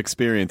fresh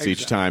experience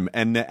each time.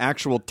 And the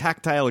actual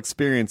tactile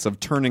experience of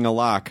turning a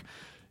lock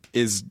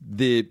is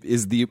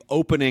the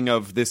opening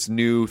of this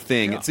new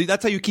thing. Yeah. See,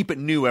 that's how you keep it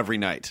new every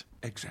night.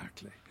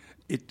 Exactly.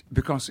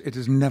 Because it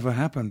has never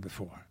happened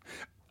before.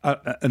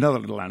 Another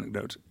little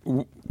anecdote.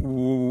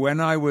 When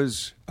I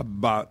was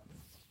about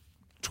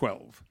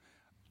 12.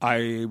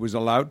 I was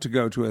allowed to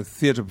go to a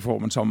theatre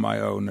performance on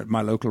my own at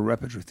my local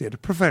repertory theatre,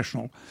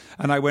 professional,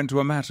 and I went to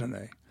a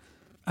matinee.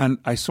 And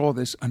I saw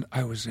this, and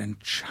I was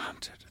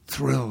enchanted,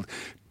 thrilled,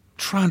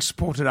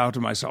 transported out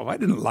of myself. I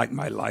didn't like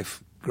my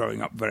life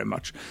growing up very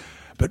much.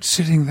 But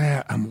sitting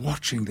there and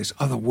watching this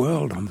other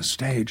world on the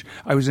stage,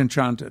 I was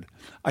enchanted.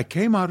 I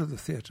came out of the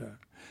theatre,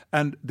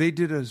 and they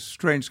did a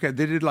strange schedule.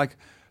 They did like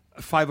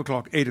 5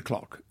 o'clock, 8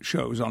 o'clock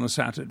shows on a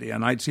Saturday,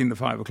 and I'd seen the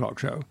 5 o'clock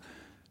show.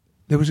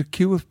 There was a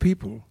queue of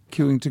people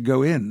queuing to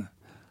go in.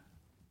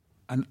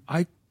 And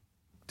I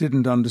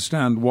didn't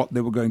understand what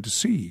they were going to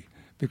see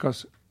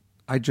because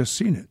I'd just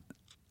seen it.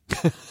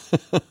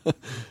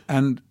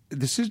 And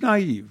this is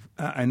naive,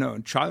 I know,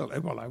 and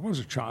I was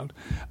a child.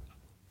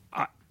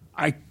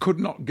 I could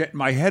not get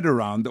my head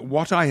around that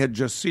what I had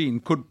just seen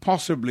could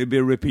possibly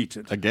be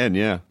repeated. Again,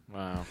 yeah.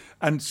 Wow.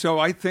 And so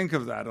I think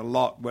of that a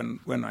lot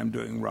when I'm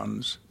doing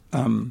runs.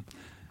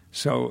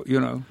 So,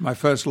 my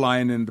first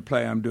line in the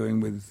play I'm doing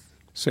with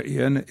Sir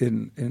Ian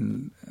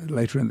in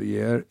later in the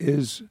year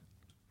is,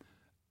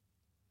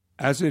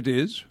 as it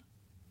is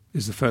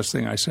the first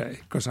thing I say,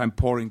 because I'm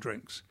pouring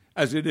drinks.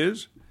 As it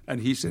is,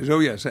 and he says, oh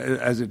yes,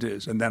 as it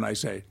is. And then I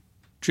say,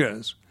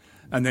 cheers.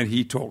 And then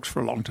he talks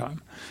for a long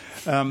time.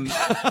 And,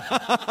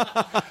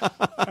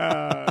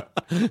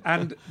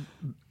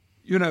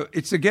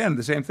 it's again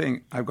the same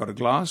thing. I've got a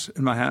glass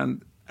in my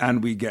hand,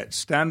 and we get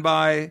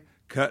standby,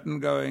 curtain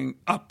going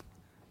up.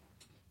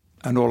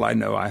 And all I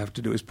know I have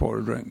to do is pour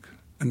a drink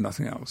and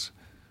nothing else.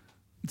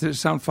 Does it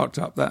sound fucked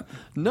up, that?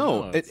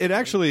 No, it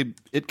actually,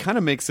 it kind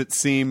of makes it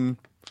seem,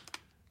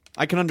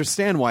 I can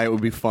understand why it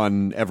would be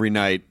fun every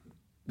night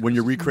when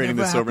you're recreating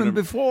this over and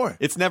over. Before.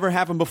 It's never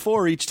happened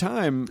before each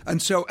time.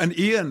 And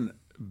Ian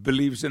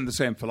believes in the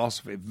same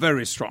philosophy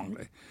very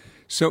strongly.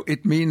 So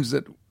it means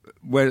that,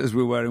 whereas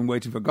we were in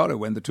Waiting for Godot,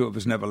 when the two of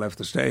us never left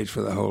the stage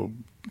for the whole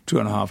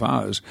 2.5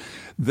 hours,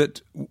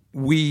 that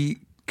we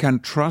can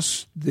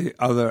trust the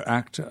other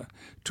actor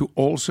to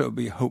also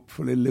be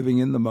hopefully living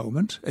in the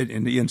moment.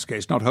 In Ian's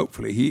case, not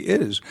hopefully, he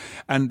is.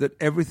 And that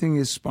everything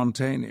is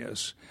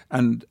spontaneous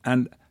and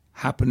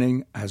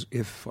happening as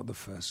if for the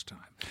first time.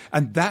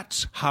 And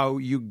that's how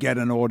you get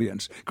an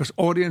audience. Because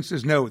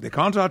audiences know they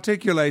can't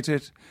articulate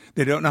it.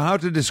 They don't know how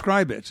to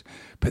describe it.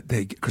 But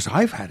because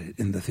I've had it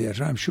in the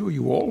theatre, I'm sure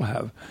you all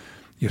have.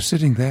 You're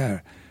sitting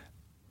there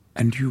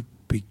and you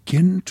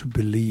begin to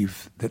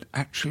believe that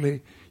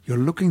actually you're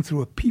looking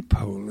through a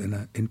peephole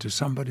into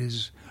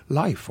somebody's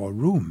life or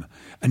room,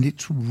 and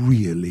it's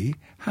really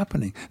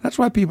happening. That's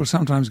why people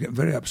sometimes get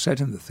very upset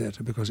in the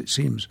theatre, because it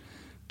seems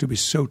to be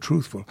so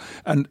truthful.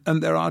 And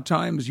there are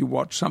times you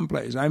watch some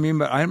plays. I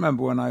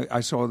remember when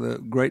I saw the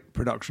great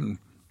production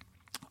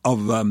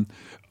of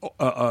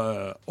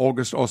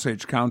August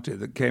Osage County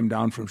that came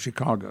down from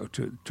Chicago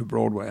to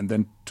Broadway and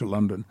then to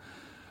London.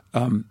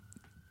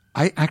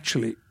 I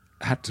actually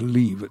had to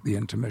leave at the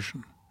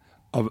intermission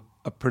of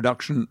a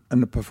production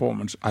and a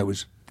performance I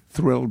was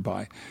thrilled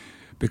by,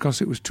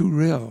 because it was too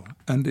real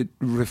and it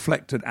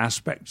reflected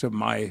aspects of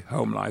my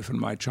home life and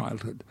my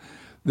childhood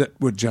that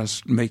were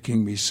just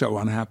making me so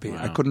unhappy.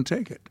 Wow. I couldn't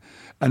take it.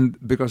 And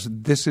because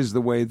this is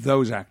the way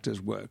those actors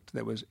worked.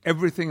 There was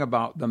everything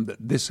about them that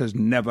this has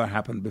never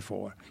happened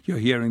before. You're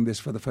hearing this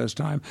for the first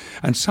time.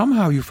 And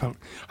somehow you felt,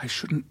 I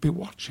shouldn't be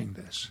watching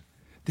this.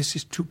 This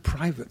is too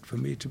private for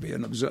me to be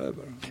an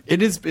observer.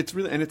 It is. It's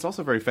really, and it's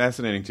also very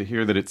fascinating to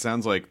hear that it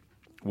sounds like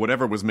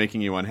whatever was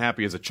making you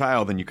unhappy as a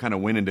child, and you kind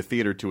of went into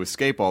theater to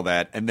escape all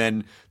that, and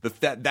then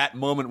that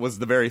moment was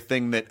the very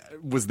thing that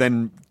was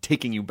then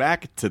taking you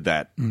back to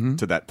that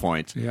to that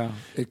point. Yeah,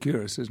 it's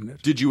curious, isn't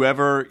it? Did you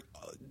ever,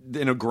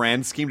 in a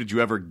grand scheme, did you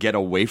ever get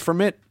away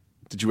from it?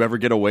 Did you ever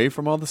get away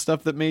from all the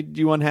stuff that made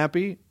you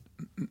unhappy?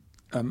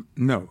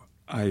 No,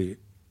 I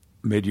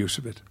made use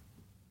of it.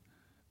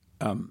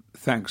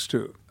 thanks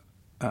to,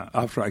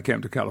 after I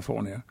came to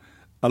California,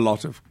 a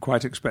lot of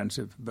quite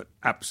expensive but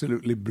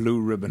absolutely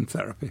blue ribbon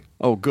therapy.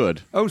 Oh,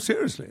 good. Oh,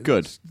 seriously.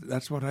 Good.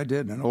 That's what I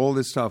did. And all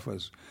this stuff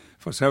was,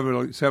 for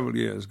several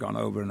years, gone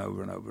over and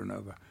over and over and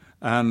over.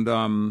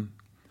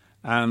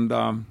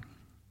 And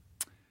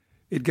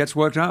it gets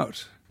worked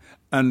out.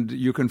 And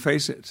you can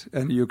face it,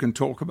 and you can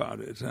talk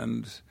about it.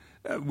 And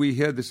we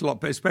hear this a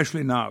lot,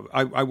 especially now.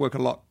 I work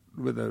a lot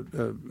with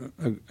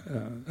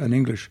an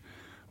English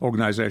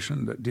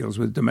organization that deals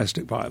with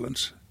domestic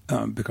violence.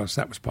 Because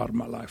that was part of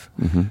my life.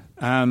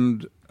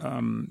 And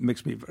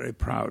makes me very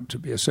proud to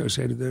be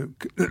associated.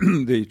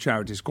 The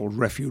charity is called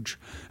Refuge,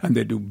 and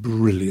they do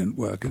brilliant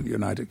work in the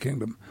United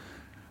Kingdom.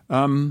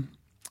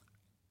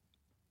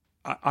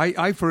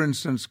 I, for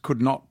instance, could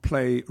not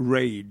play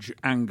rage,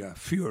 anger,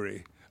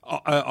 fury,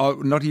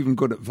 not even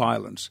good at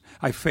violence.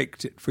 I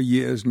faked it for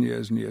years and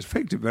years and years,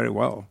 faked it very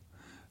well,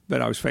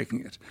 but I was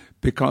faking it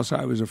because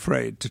I was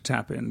afraid to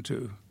tap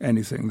into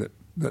anything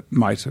that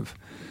might have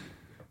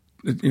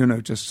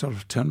just sort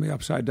of turned me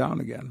upside down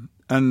again.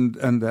 And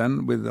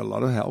then with a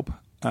lot of help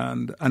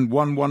and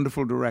one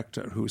wonderful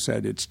director who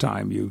said, it's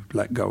time you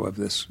let go of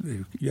this,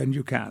 and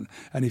you can.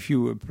 And if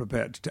you were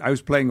prepared to, I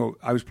was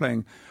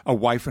playing a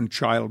wife and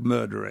child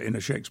murderer in a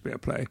Shakespeare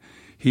play.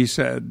 He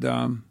said,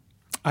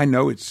 I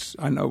know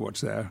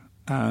what's there,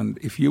 and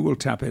if you will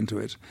tap into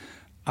it,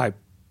 I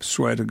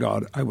swear to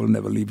God, I will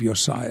never leave your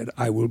side.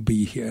 I will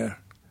be here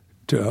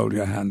to hold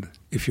your hand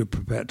if you're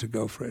prepared to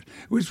go for it,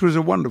 which was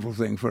a wonderful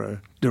thing for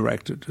a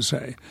director to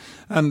say.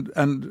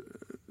 And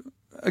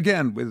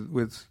again,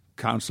 with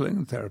counseling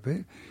and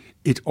therapy,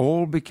 it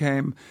all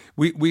became...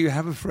 We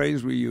have a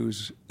phrase we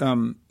use,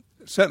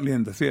 certainly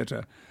in the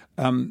theatre.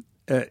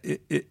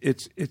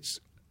 It's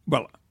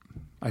well,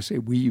 I say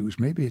we use,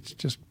 maybe it's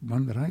just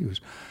one that I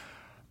use.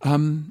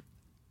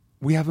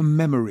 We have a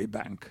memory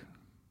bank.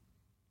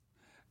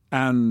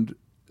 And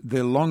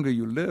the longer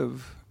you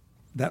live,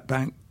 that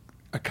bank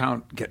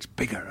account gets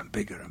bigger and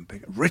bigger and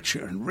bigger,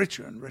 richer and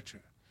richer and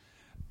richer.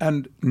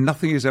 And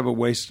nothing is ever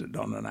wasted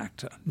on an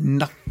actor.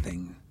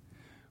 Nothing.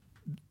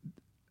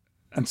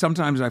 And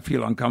sometimes I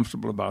feel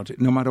uncomfortable about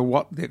it, no matter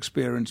what the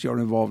experience you're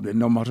involved in,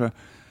 no matter...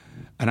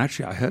 And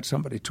actually, I heard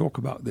somebody talk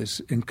about this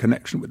in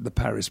connection with the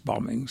Paris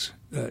bombings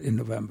in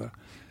November,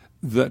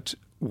 that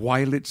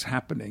while it's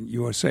happening,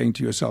 you are saying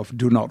to yourself,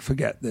 do not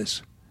forget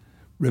this.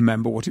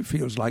 Remember what it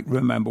feels like.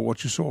 Remember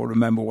what you saw.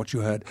 Remember what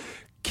you heard.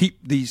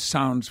 Keep these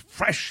sounds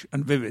fresh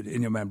and vivid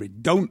in your memory.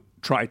 Don't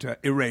try to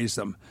erase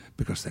them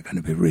because they're going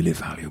to be really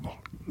valuable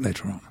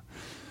later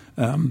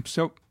on.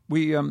 So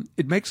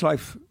it makes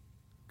life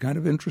kind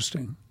of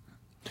interesting.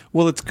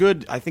 Well, it's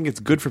good. I think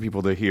it's good for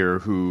people to hear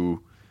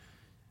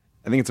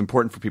I think it's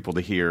important for people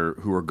to hear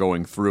who are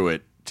going through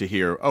it, to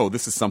hear, oh,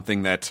 this is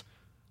something that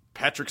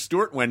Patrick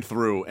Stewart went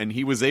through, and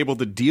he was able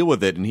to deal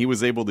with it, and he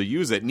was able to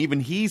use it, and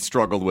even he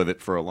struggled with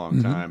it for a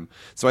long time.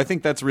 So I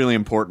think that's really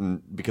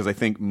important, because I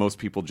think most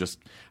people kind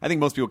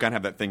of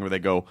have that thing where they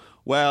go,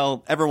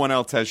 well, everyone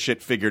else has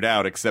shit figured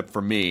out except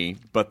for me,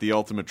 but the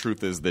ultimate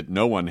truth is that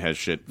no one has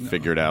shit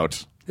figured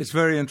out. It's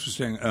very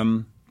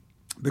interesting,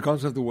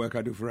 because of the work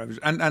I do for Refuge,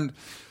 and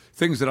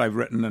things that I've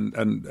written,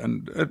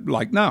 and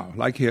like now,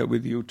 like here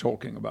with you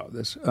talking about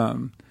this,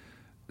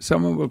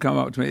 someone will come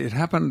up to me. It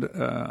happened,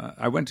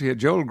 I went to hear,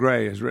 Joel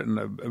Grey has written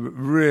a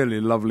really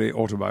lovely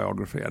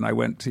autobiography, and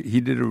he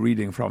did a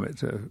reading from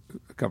it a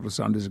couple of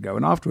Sundays ago,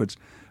 and afterwards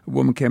a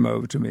woman came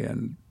over to me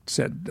and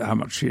said how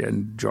much she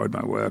enjoyed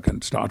my work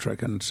and Star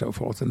Trek and so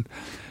forth, and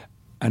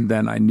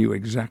then I knew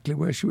exactly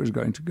where she was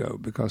going to go,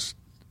 because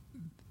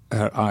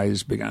her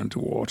eyes began to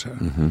water.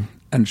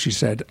 And she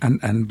said,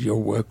 and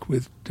your work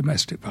with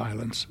domestic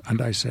violence. And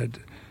I said,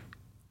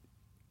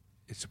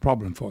 it's a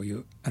problem for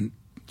you. And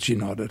she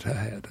nodded her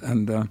head.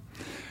 And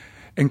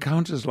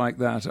encounters like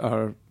that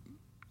are,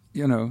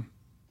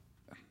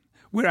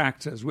 we're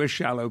actors, we're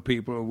shallow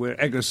people, we're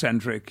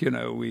egocentric,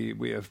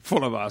 we are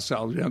full of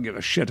ourselves, we don't give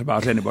a shit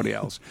about anybody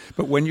else.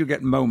 But when you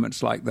get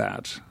moments like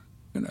that,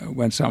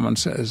 when someone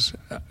says,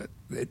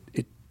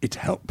 it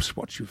helps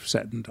what you've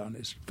said and done,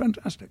 is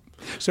fantastic.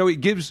 So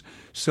it gives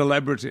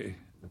celebrity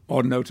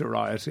or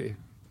notoriety,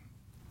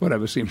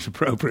 whatever seems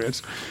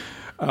appropriate,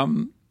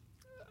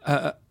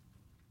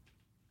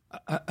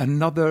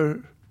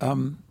 another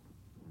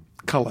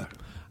color.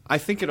 I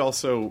think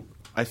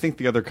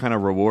the other kind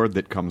of reward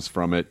that comes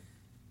from it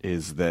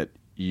is that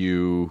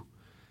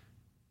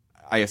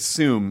I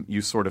assume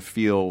you sort of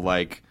feel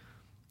like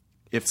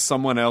if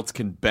someone else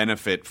can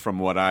benefit from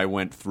what I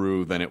went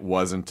through, then it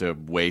wasn't a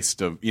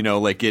waste of,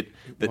 it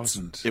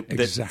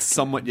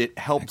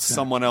helped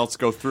someone else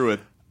go through it.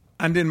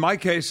 And in my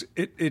case,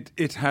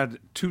 it had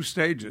two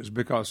stages,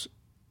 because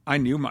I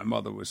knew my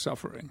mother was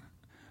suffering,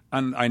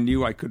 and I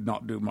knew I could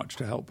not do much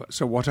to help her.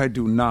 So what I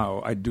do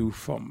now, I do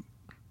from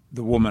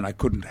the woman I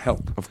couldn't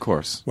help. Of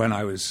course. When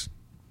I was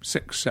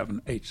 6,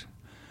 7, 8.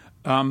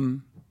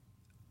 And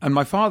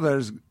my father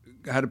has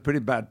had a pretty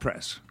bad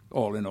press,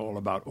 all in all,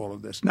 about all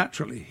of this.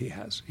 Naturally, he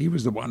has. He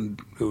was the one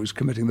who was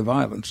committing the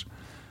violence.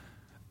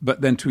 But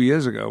then 2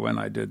 years ago, when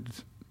I did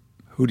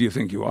Who Do You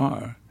Think You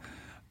Are?,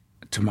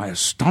 to my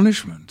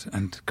astonishment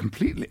and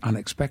completely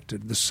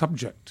unexpected, the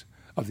subject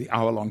of the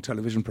hour-long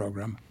television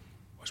program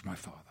was my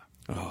father.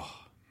 Oh.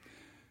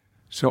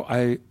 So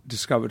I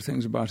discovered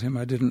things about him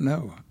I didn't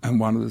know. And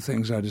one of the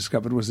things I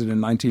discovered was that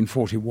in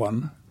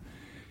 1941,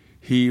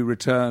 he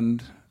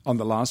returned on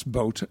the last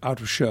boat out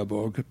of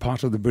Cherbourg,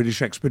 part of the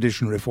British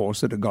Expeditionary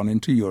Force that had gone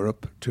into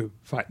Europe to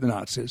fight the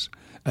Nazis.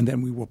 And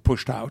then we were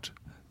pushed out,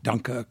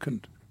 Dunkirk.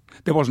 And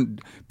there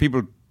wasn't,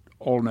 people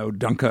all know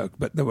Dunkirk,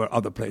 but there were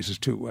other places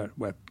too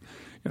where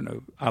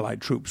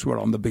Allied troops were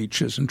on the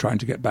beaches and trying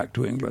to get back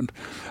to England.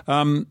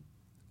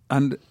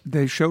 And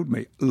they showed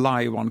me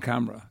live on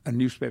camera a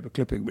newspaper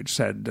clipping which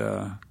said,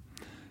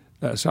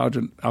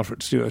 Sergeant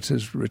Alfred Stewart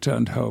has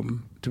returned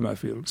home to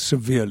Murfield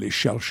severely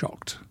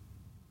shell-shocked.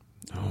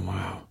 Oh,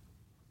 wow.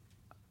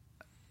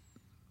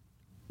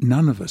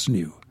 None of us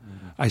knew.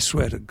 I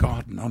swear to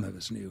God, none of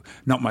us knew.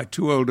 Not my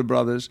two older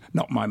brothers,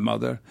 not my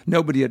mother.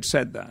 Nobody had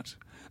said that.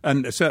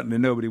 And certainly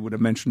nobody would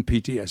have mentioned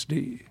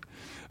PTSD.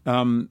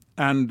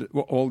 And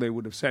all they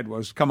would have said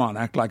was, come on,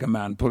 act like a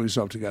man, pull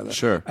yourself together.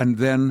 Sure. And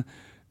then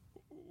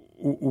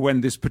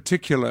when this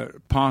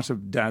particular part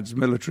of Dad's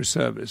military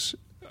service,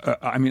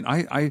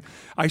 I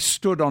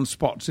stood on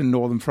spots in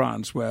northern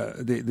France where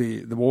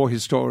the war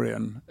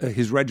historian,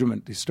 his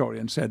regiment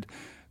historian said,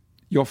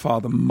 your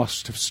father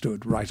must have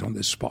stood right on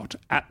this spot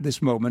at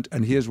this moment,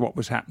 and here's what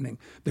was happening.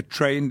 The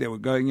train, they were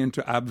going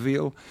into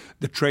Abbeville.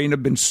 The train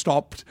had been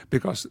stopped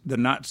because the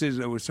Nazis,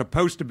 that were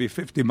supposed to be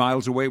 50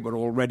 miles away, were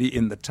already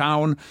in the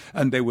town,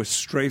 and they were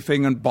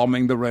strafing and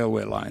bombing the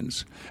railway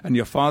lines. And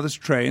your father's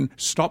train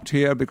stopped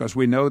here because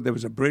we know there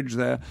was a bridge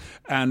there,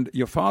 and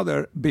your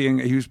father,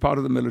 he was part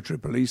of the military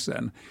police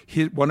then,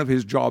 one of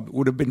his job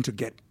would have been to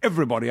get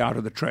everybody out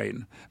of the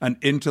train and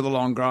into the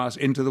long grass,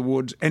 into the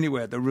woods,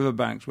 anywhere, the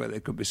riverbanks where they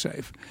could be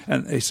safe.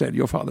 And they said,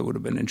 your father would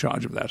have been in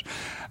charge of that.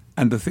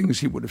 And the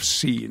things he would have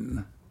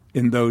seen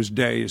in those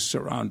days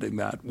surrounding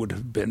that would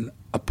have been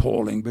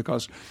appalling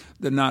because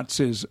the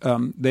Nazis,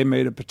 they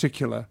made a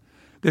particular,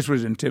 this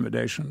was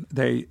intimidation.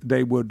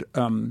 They would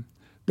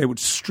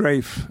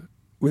strafe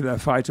with their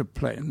fighter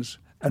planes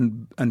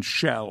and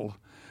shell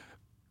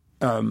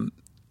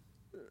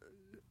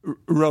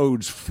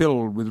roads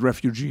filled with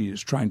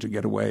refugees trying to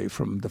get away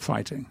from the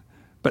fighting.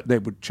 But they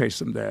would chase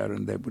them there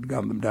and they would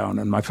gun them down,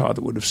 and my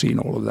father would have seen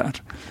all of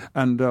that.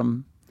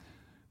 And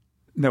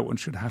no one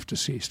should have to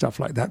see stuff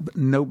like that, but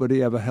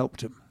nobody ever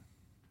helped him.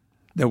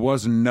 There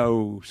was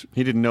no...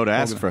 He didn't know to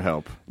ask for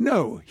help.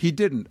 No, he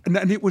didn't.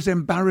 And it was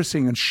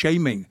embarrassing and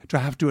shaming to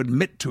have to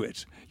admit to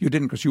it. You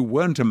didn't because you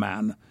weren't a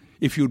man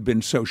if you'd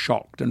been so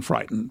shocked and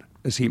frightened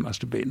as he must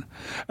have been.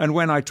 And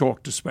when I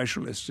talked to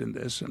specialists in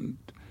this and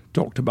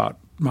talked about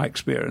my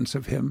experience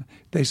of him,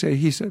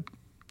 he said,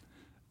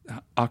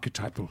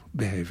 archetypal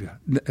behavior.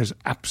 There's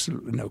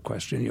absolutely no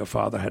question your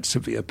father had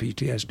severe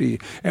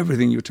PTSD.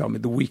 Everything you tell me,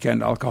 the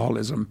weekend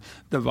alcoholism,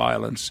 the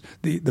violence,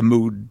 the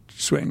mood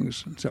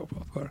swings, and so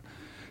forth.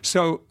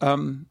 So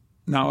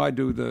now I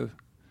do the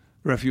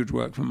refuge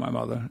work for my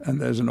mother,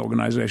 and there's an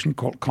organization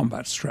called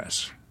Combat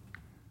Stress.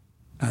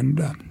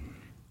 And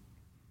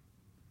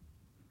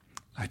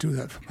I do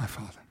that for my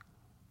father.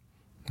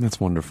 That's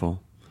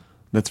wonderful.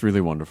 That's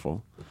really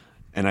wonderful.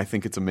 And I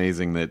think it's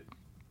amazing that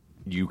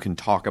you can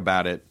talk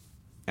about it,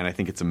 and I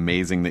think it's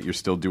amazing that you're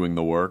still doing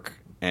the work.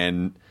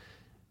 And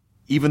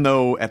even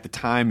though at the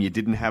time you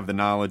didn't have the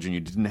knowledge and you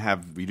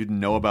didn't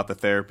know about the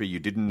therapy, you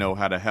didn't know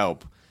how to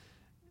help,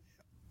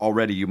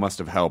 already you must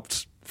have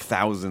helped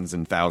thousands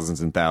and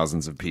thousands and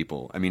thousands of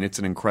people. I mean, it's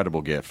an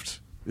incredible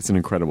gift. It's an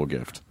incredible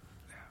gift.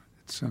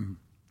 It's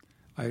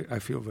I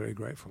feel very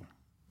grateful.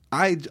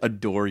 I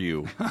adore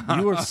you.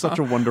 You are such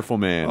a wonderful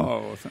man.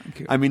 Oh, thank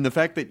you. I mean, the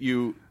fact that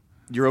you're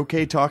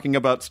okay talking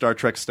about Star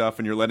Trek stuff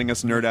and you're letting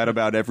us nerd out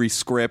about every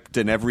script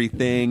and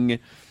everything.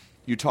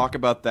 You talk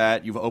about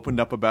that. You've opened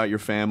up about your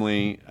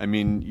family. I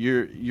mean,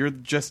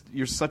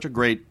 you're such a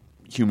great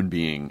human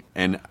being,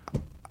 and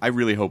I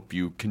really hope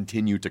you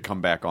continue to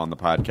come back on the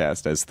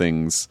podcast as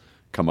things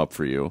come up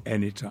for you.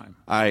 Anytime.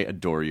 I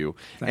adore you.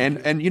 Thank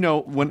you. And you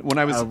know, when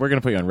I was we're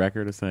going to put you on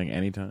record as saying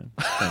anytime.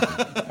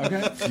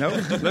 Okay. No,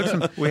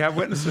 listen, we have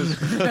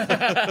witnesses.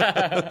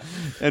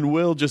 And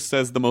Will just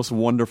says the most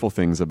wonderful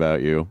things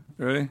about you.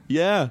 Really?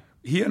 Yeah.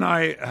 He and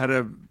I had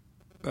a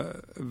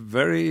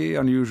very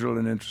unusual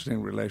and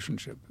interesting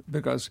relationship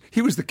because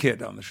he was the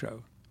kid on the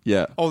show.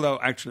 Yeah. Although,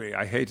 actually,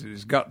 I hated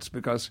his guts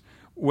because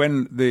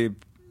when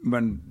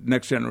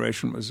Next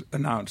Generation was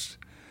announced,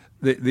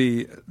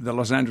 the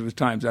Los Angeles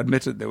Times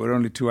admitted there were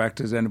only two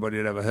actors anybody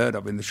had ever heard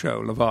of in the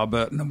show, LeVar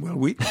Burton and Will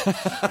Wheaton.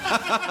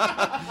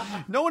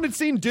 No one had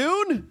seen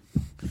Dune?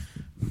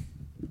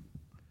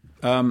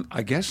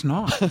 I guess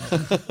not.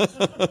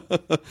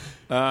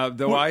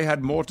 Though I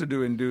had more to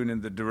do in Dune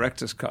in the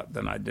director's cut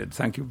than I did.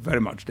 Thank you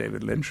very much,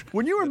 David Lynch.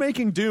 When you were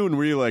making Dune,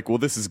 were you like, well,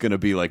 this is going to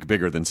be like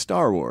bigger than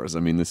Star Wars? I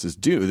mean, this is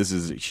Dune. This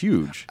is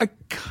huge. I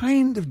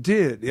kind of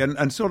did,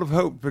 and sort of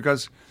hoped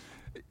because...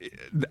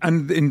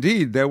 And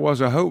indeed, there was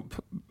a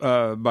hope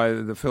by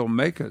the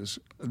filmmakers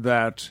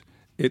that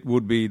it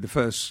would be the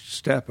first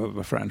step of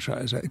a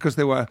franchise. Because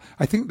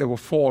I think there were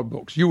 4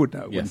 books. You would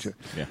know, wouldn't you?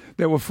 Yeah.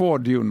 There were 4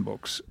 Dune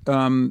books,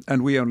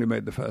 and we only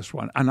made the first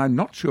one. And I'm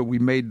not sure we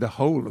made the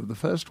whole of the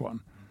first one.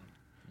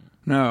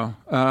 No.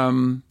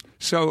 And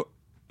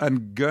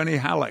Gurney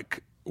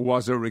Halleck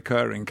was a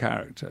recurring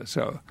character,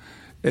 so...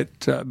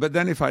 but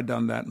then if I'd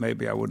done that,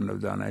 maybe I wouldn't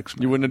have done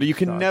X-Men. You wouldn't have. You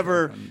can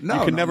never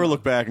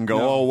look back and go,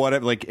 oh,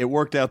 whatever. Like it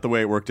worked out the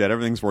way it worked out.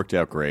 Everything's worked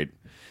out great.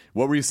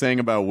 What were you saying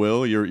about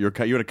Will? You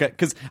had a cut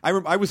because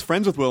I was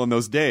friends with Will in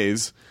those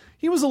days.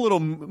 He was a little.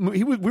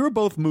 We were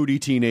both moody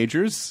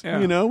teenagers.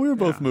 Yeah. You know, we were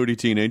both moody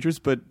teenagers.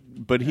 But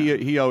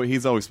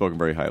he's always spoken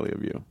very highly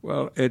of you.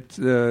 Well,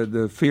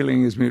 the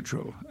feeling is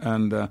mutual,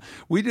 and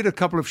we did a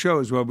couple of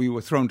shows where we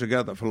were thrown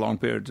together for long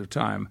periods of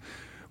time.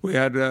 We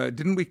had,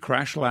 didn't we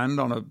crash land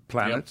on a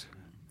planet?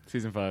 Yep.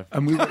 Season 5.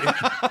 And we were.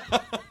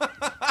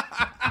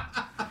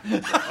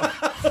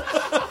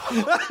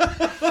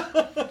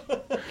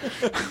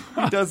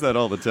 He does that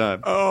all the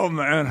time. Oh,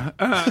 man.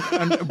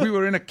 And we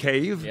were in a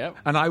cave,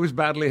 and I was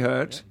badly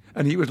hurt,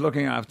 and he was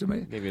looking after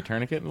me. Gave you a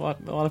tourniquet and a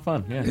lot of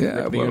fun. Yeah.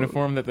 Yeah, the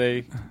uniform that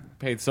they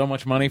paid so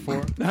much money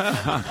for.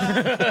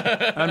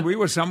 And we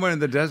were somewhere in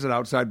the desert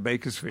outside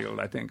Bakersfield,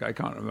 I think. I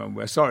can't remember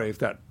where. Sorry if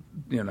that,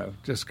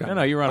 just kind of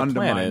No, you're on a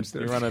planet. undermines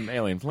You're on an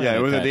alien planet. Yeah,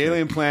 it was the Patrick.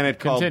 alien planet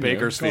called Continue.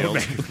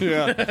 Bakersfield.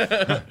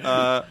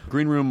 Yeah.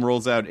 Green Room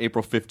rolls out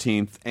April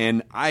 15th,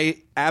 and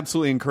I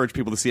absolutely encourage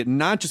people to see it,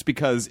 not just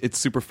because it's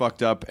super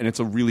fucked up and it's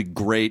a really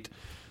great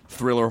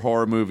thriller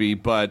horror movie,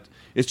 but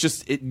it's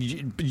just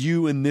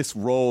you in this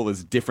role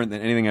is different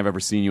than anything I've ever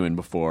seen you in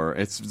before.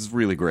 It's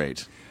really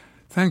great.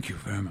 Thank you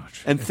very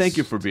much. And thank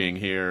you for being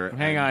here.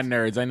 Hang on,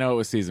 nerds. I know it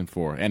was season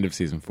 4. End of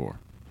season 4.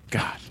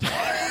 God.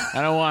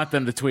 I don't want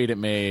them to tweet at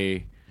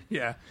me.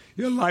 Yeah.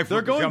 Your life They're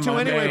will going become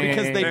to anyway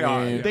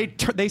mundane.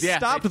 because they Yeah,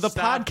 stopped they the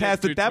stopped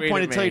podcast it at that to point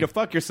tweet and at tell you me. to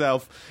fuck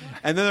yourself,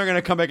 and then they're going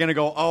to come back in and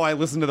go, "Oh, I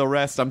listened to the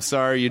rest. I'm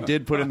sorry, you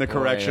did put in the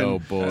correction. oh,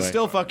 boy.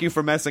 Still, fuck you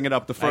for messing it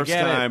up the first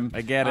time."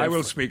 I get it. I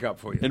will speak up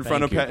for you. in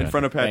front of Thank you,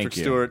 Patrick Thank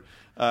you. Stewart.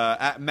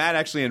 Matt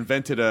actually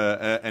invented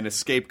an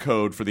escape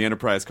code for the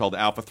Enterprise called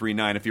Alpha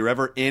 39. If you're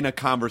ever in a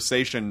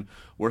conversation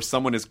where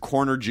someone has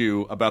cornered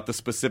you about the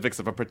specifics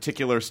of a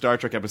particular Star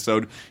Trek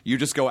episode, you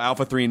just go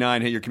Alpha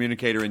 39, hit your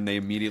communicator, and they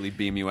immediately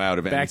beam you out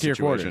of any Back to your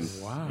situation.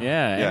 quarters. Wow.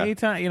 Yeah.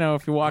 Anytime,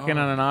 if you walk in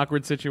on an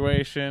awkward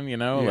situation,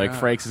 like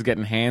Yeah. Frakes is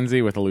getting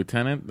handsy with a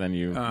lieutenant, then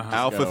you just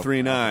Alpha go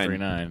 39. Alpha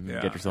 39.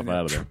 Yeah. Get yourself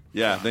out of there.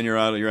 Yeah, then you're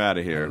out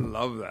of here.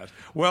 Love that.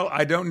 Well,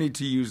 I don't need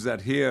to use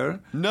that here.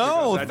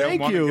 No, because I don't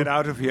thank want you. to get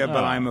out of here,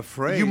 but I'm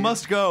afraid You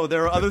must go.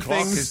 There are other clock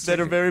things is that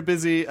are ticking. very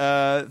busy.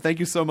 Thank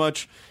you so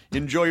much.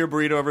 Enjoy your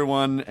burrito,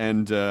 everyone.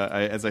 And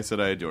as I said,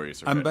 I adore you,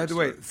 sir. And by the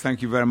way,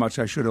 thank you very much.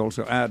 I should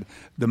also add,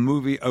 the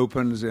movie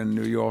opens in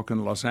New York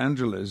and Los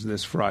Angeles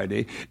this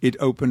Friday. It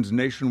opens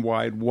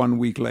nationwide 1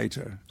 week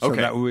later. So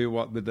Okay. that will be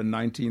with the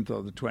 19th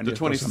or the 20th.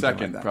 The or something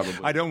 22nd, like that. probably.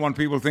 I don't want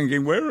people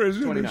thinking, where is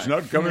it? 29th. It's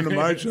not coming to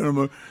my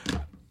cinema.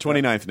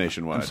 29th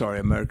nationwide. I'm sorry,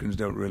 Americans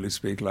don't really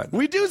speak like that.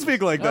 We do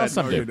speak like that.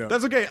 some do.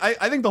 That's okay.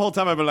 I think the whole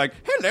time I've been like,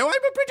 hello, I'm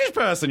a British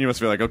person. You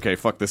must be like, okay,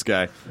 fuck this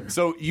guy.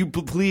 So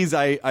please,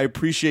 I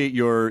appreciate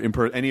your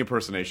any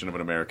impersonation of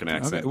an American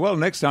accent. Okay. Well,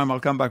 next time I'll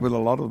come back with a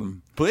lot of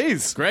them.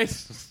 Please. Great.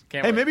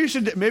 Can't Hey, wait. maybe you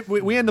should.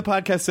 We end the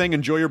podcast saying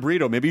 "Enjoy your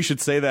burrito." Maybe you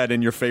should say that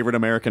in your favorite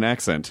American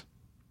accent.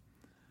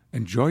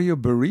 Enjoy your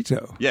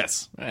burrito.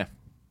 Yes. Eh.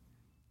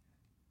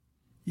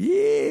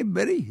 Yeah,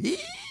 buddy.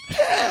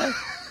 Yeah.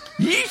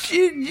 You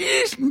should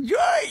just enjoy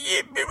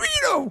your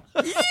burrito.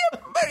 Yeah,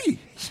 buddy.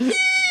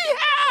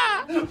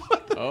 Yeah.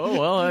 Oh,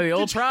 well, the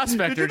old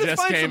prospector Did you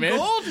just find came some in.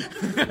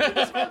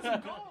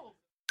 gold?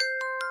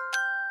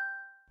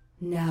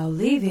 Now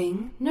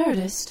leaving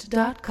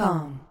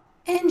Nerdist.com.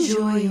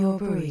 Enjoy your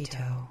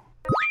burrito.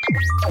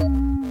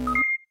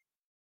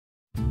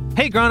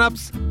 Hey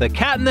grown-ups, The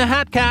Cat in the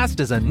Hat Cast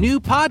is a new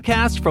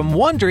podcast from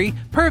Wondery,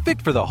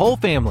 perfect for the whole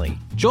family.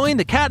 Join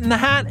the Cat in the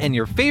Hat and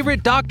your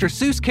favorite Dr.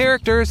 Seuss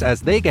characters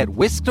as they get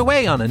whisked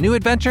away on a new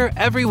adventure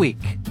every week.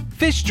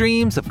 Fish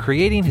dreams of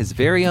creating his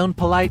very own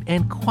polite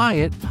and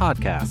quiet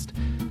podcast.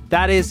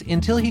 That is,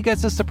 until he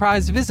gets a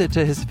surprise visit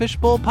to his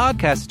Fishbowl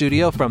podcast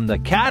studio from the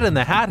Cat in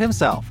the Hat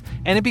himself,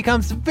 and it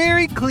becomes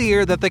very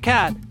clear that the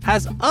cat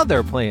has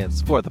other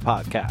plans for the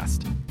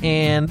podcast.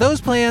 And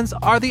those plans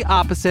are the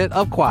opposite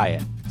of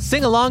quiet.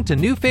 Sing along to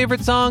new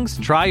favorite songs,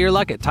 try your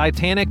luck at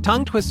Titanic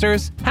tongue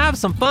twisters, have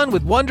some fun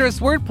with wondrous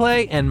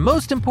wordplay, and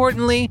most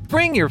importantly,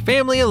 bring your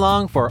family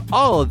along for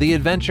all of the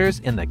adventures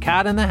in the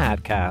Cat in the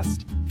Hat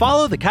Cast.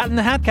 Follow the Cat in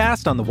the Hat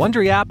Cast on the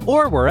Wondery app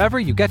or wherever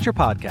you get your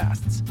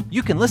podcasts.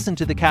 You can listen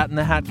to the Cat in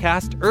the Hat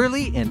Cast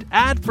early and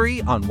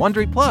ad-free on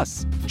Wondery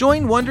Plus.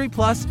 Join Wondery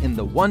Plus in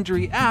the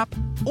Wondery app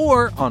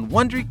or on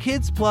Wondery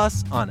Kids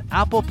Plus on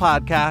Apple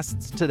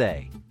Podcasts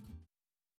today.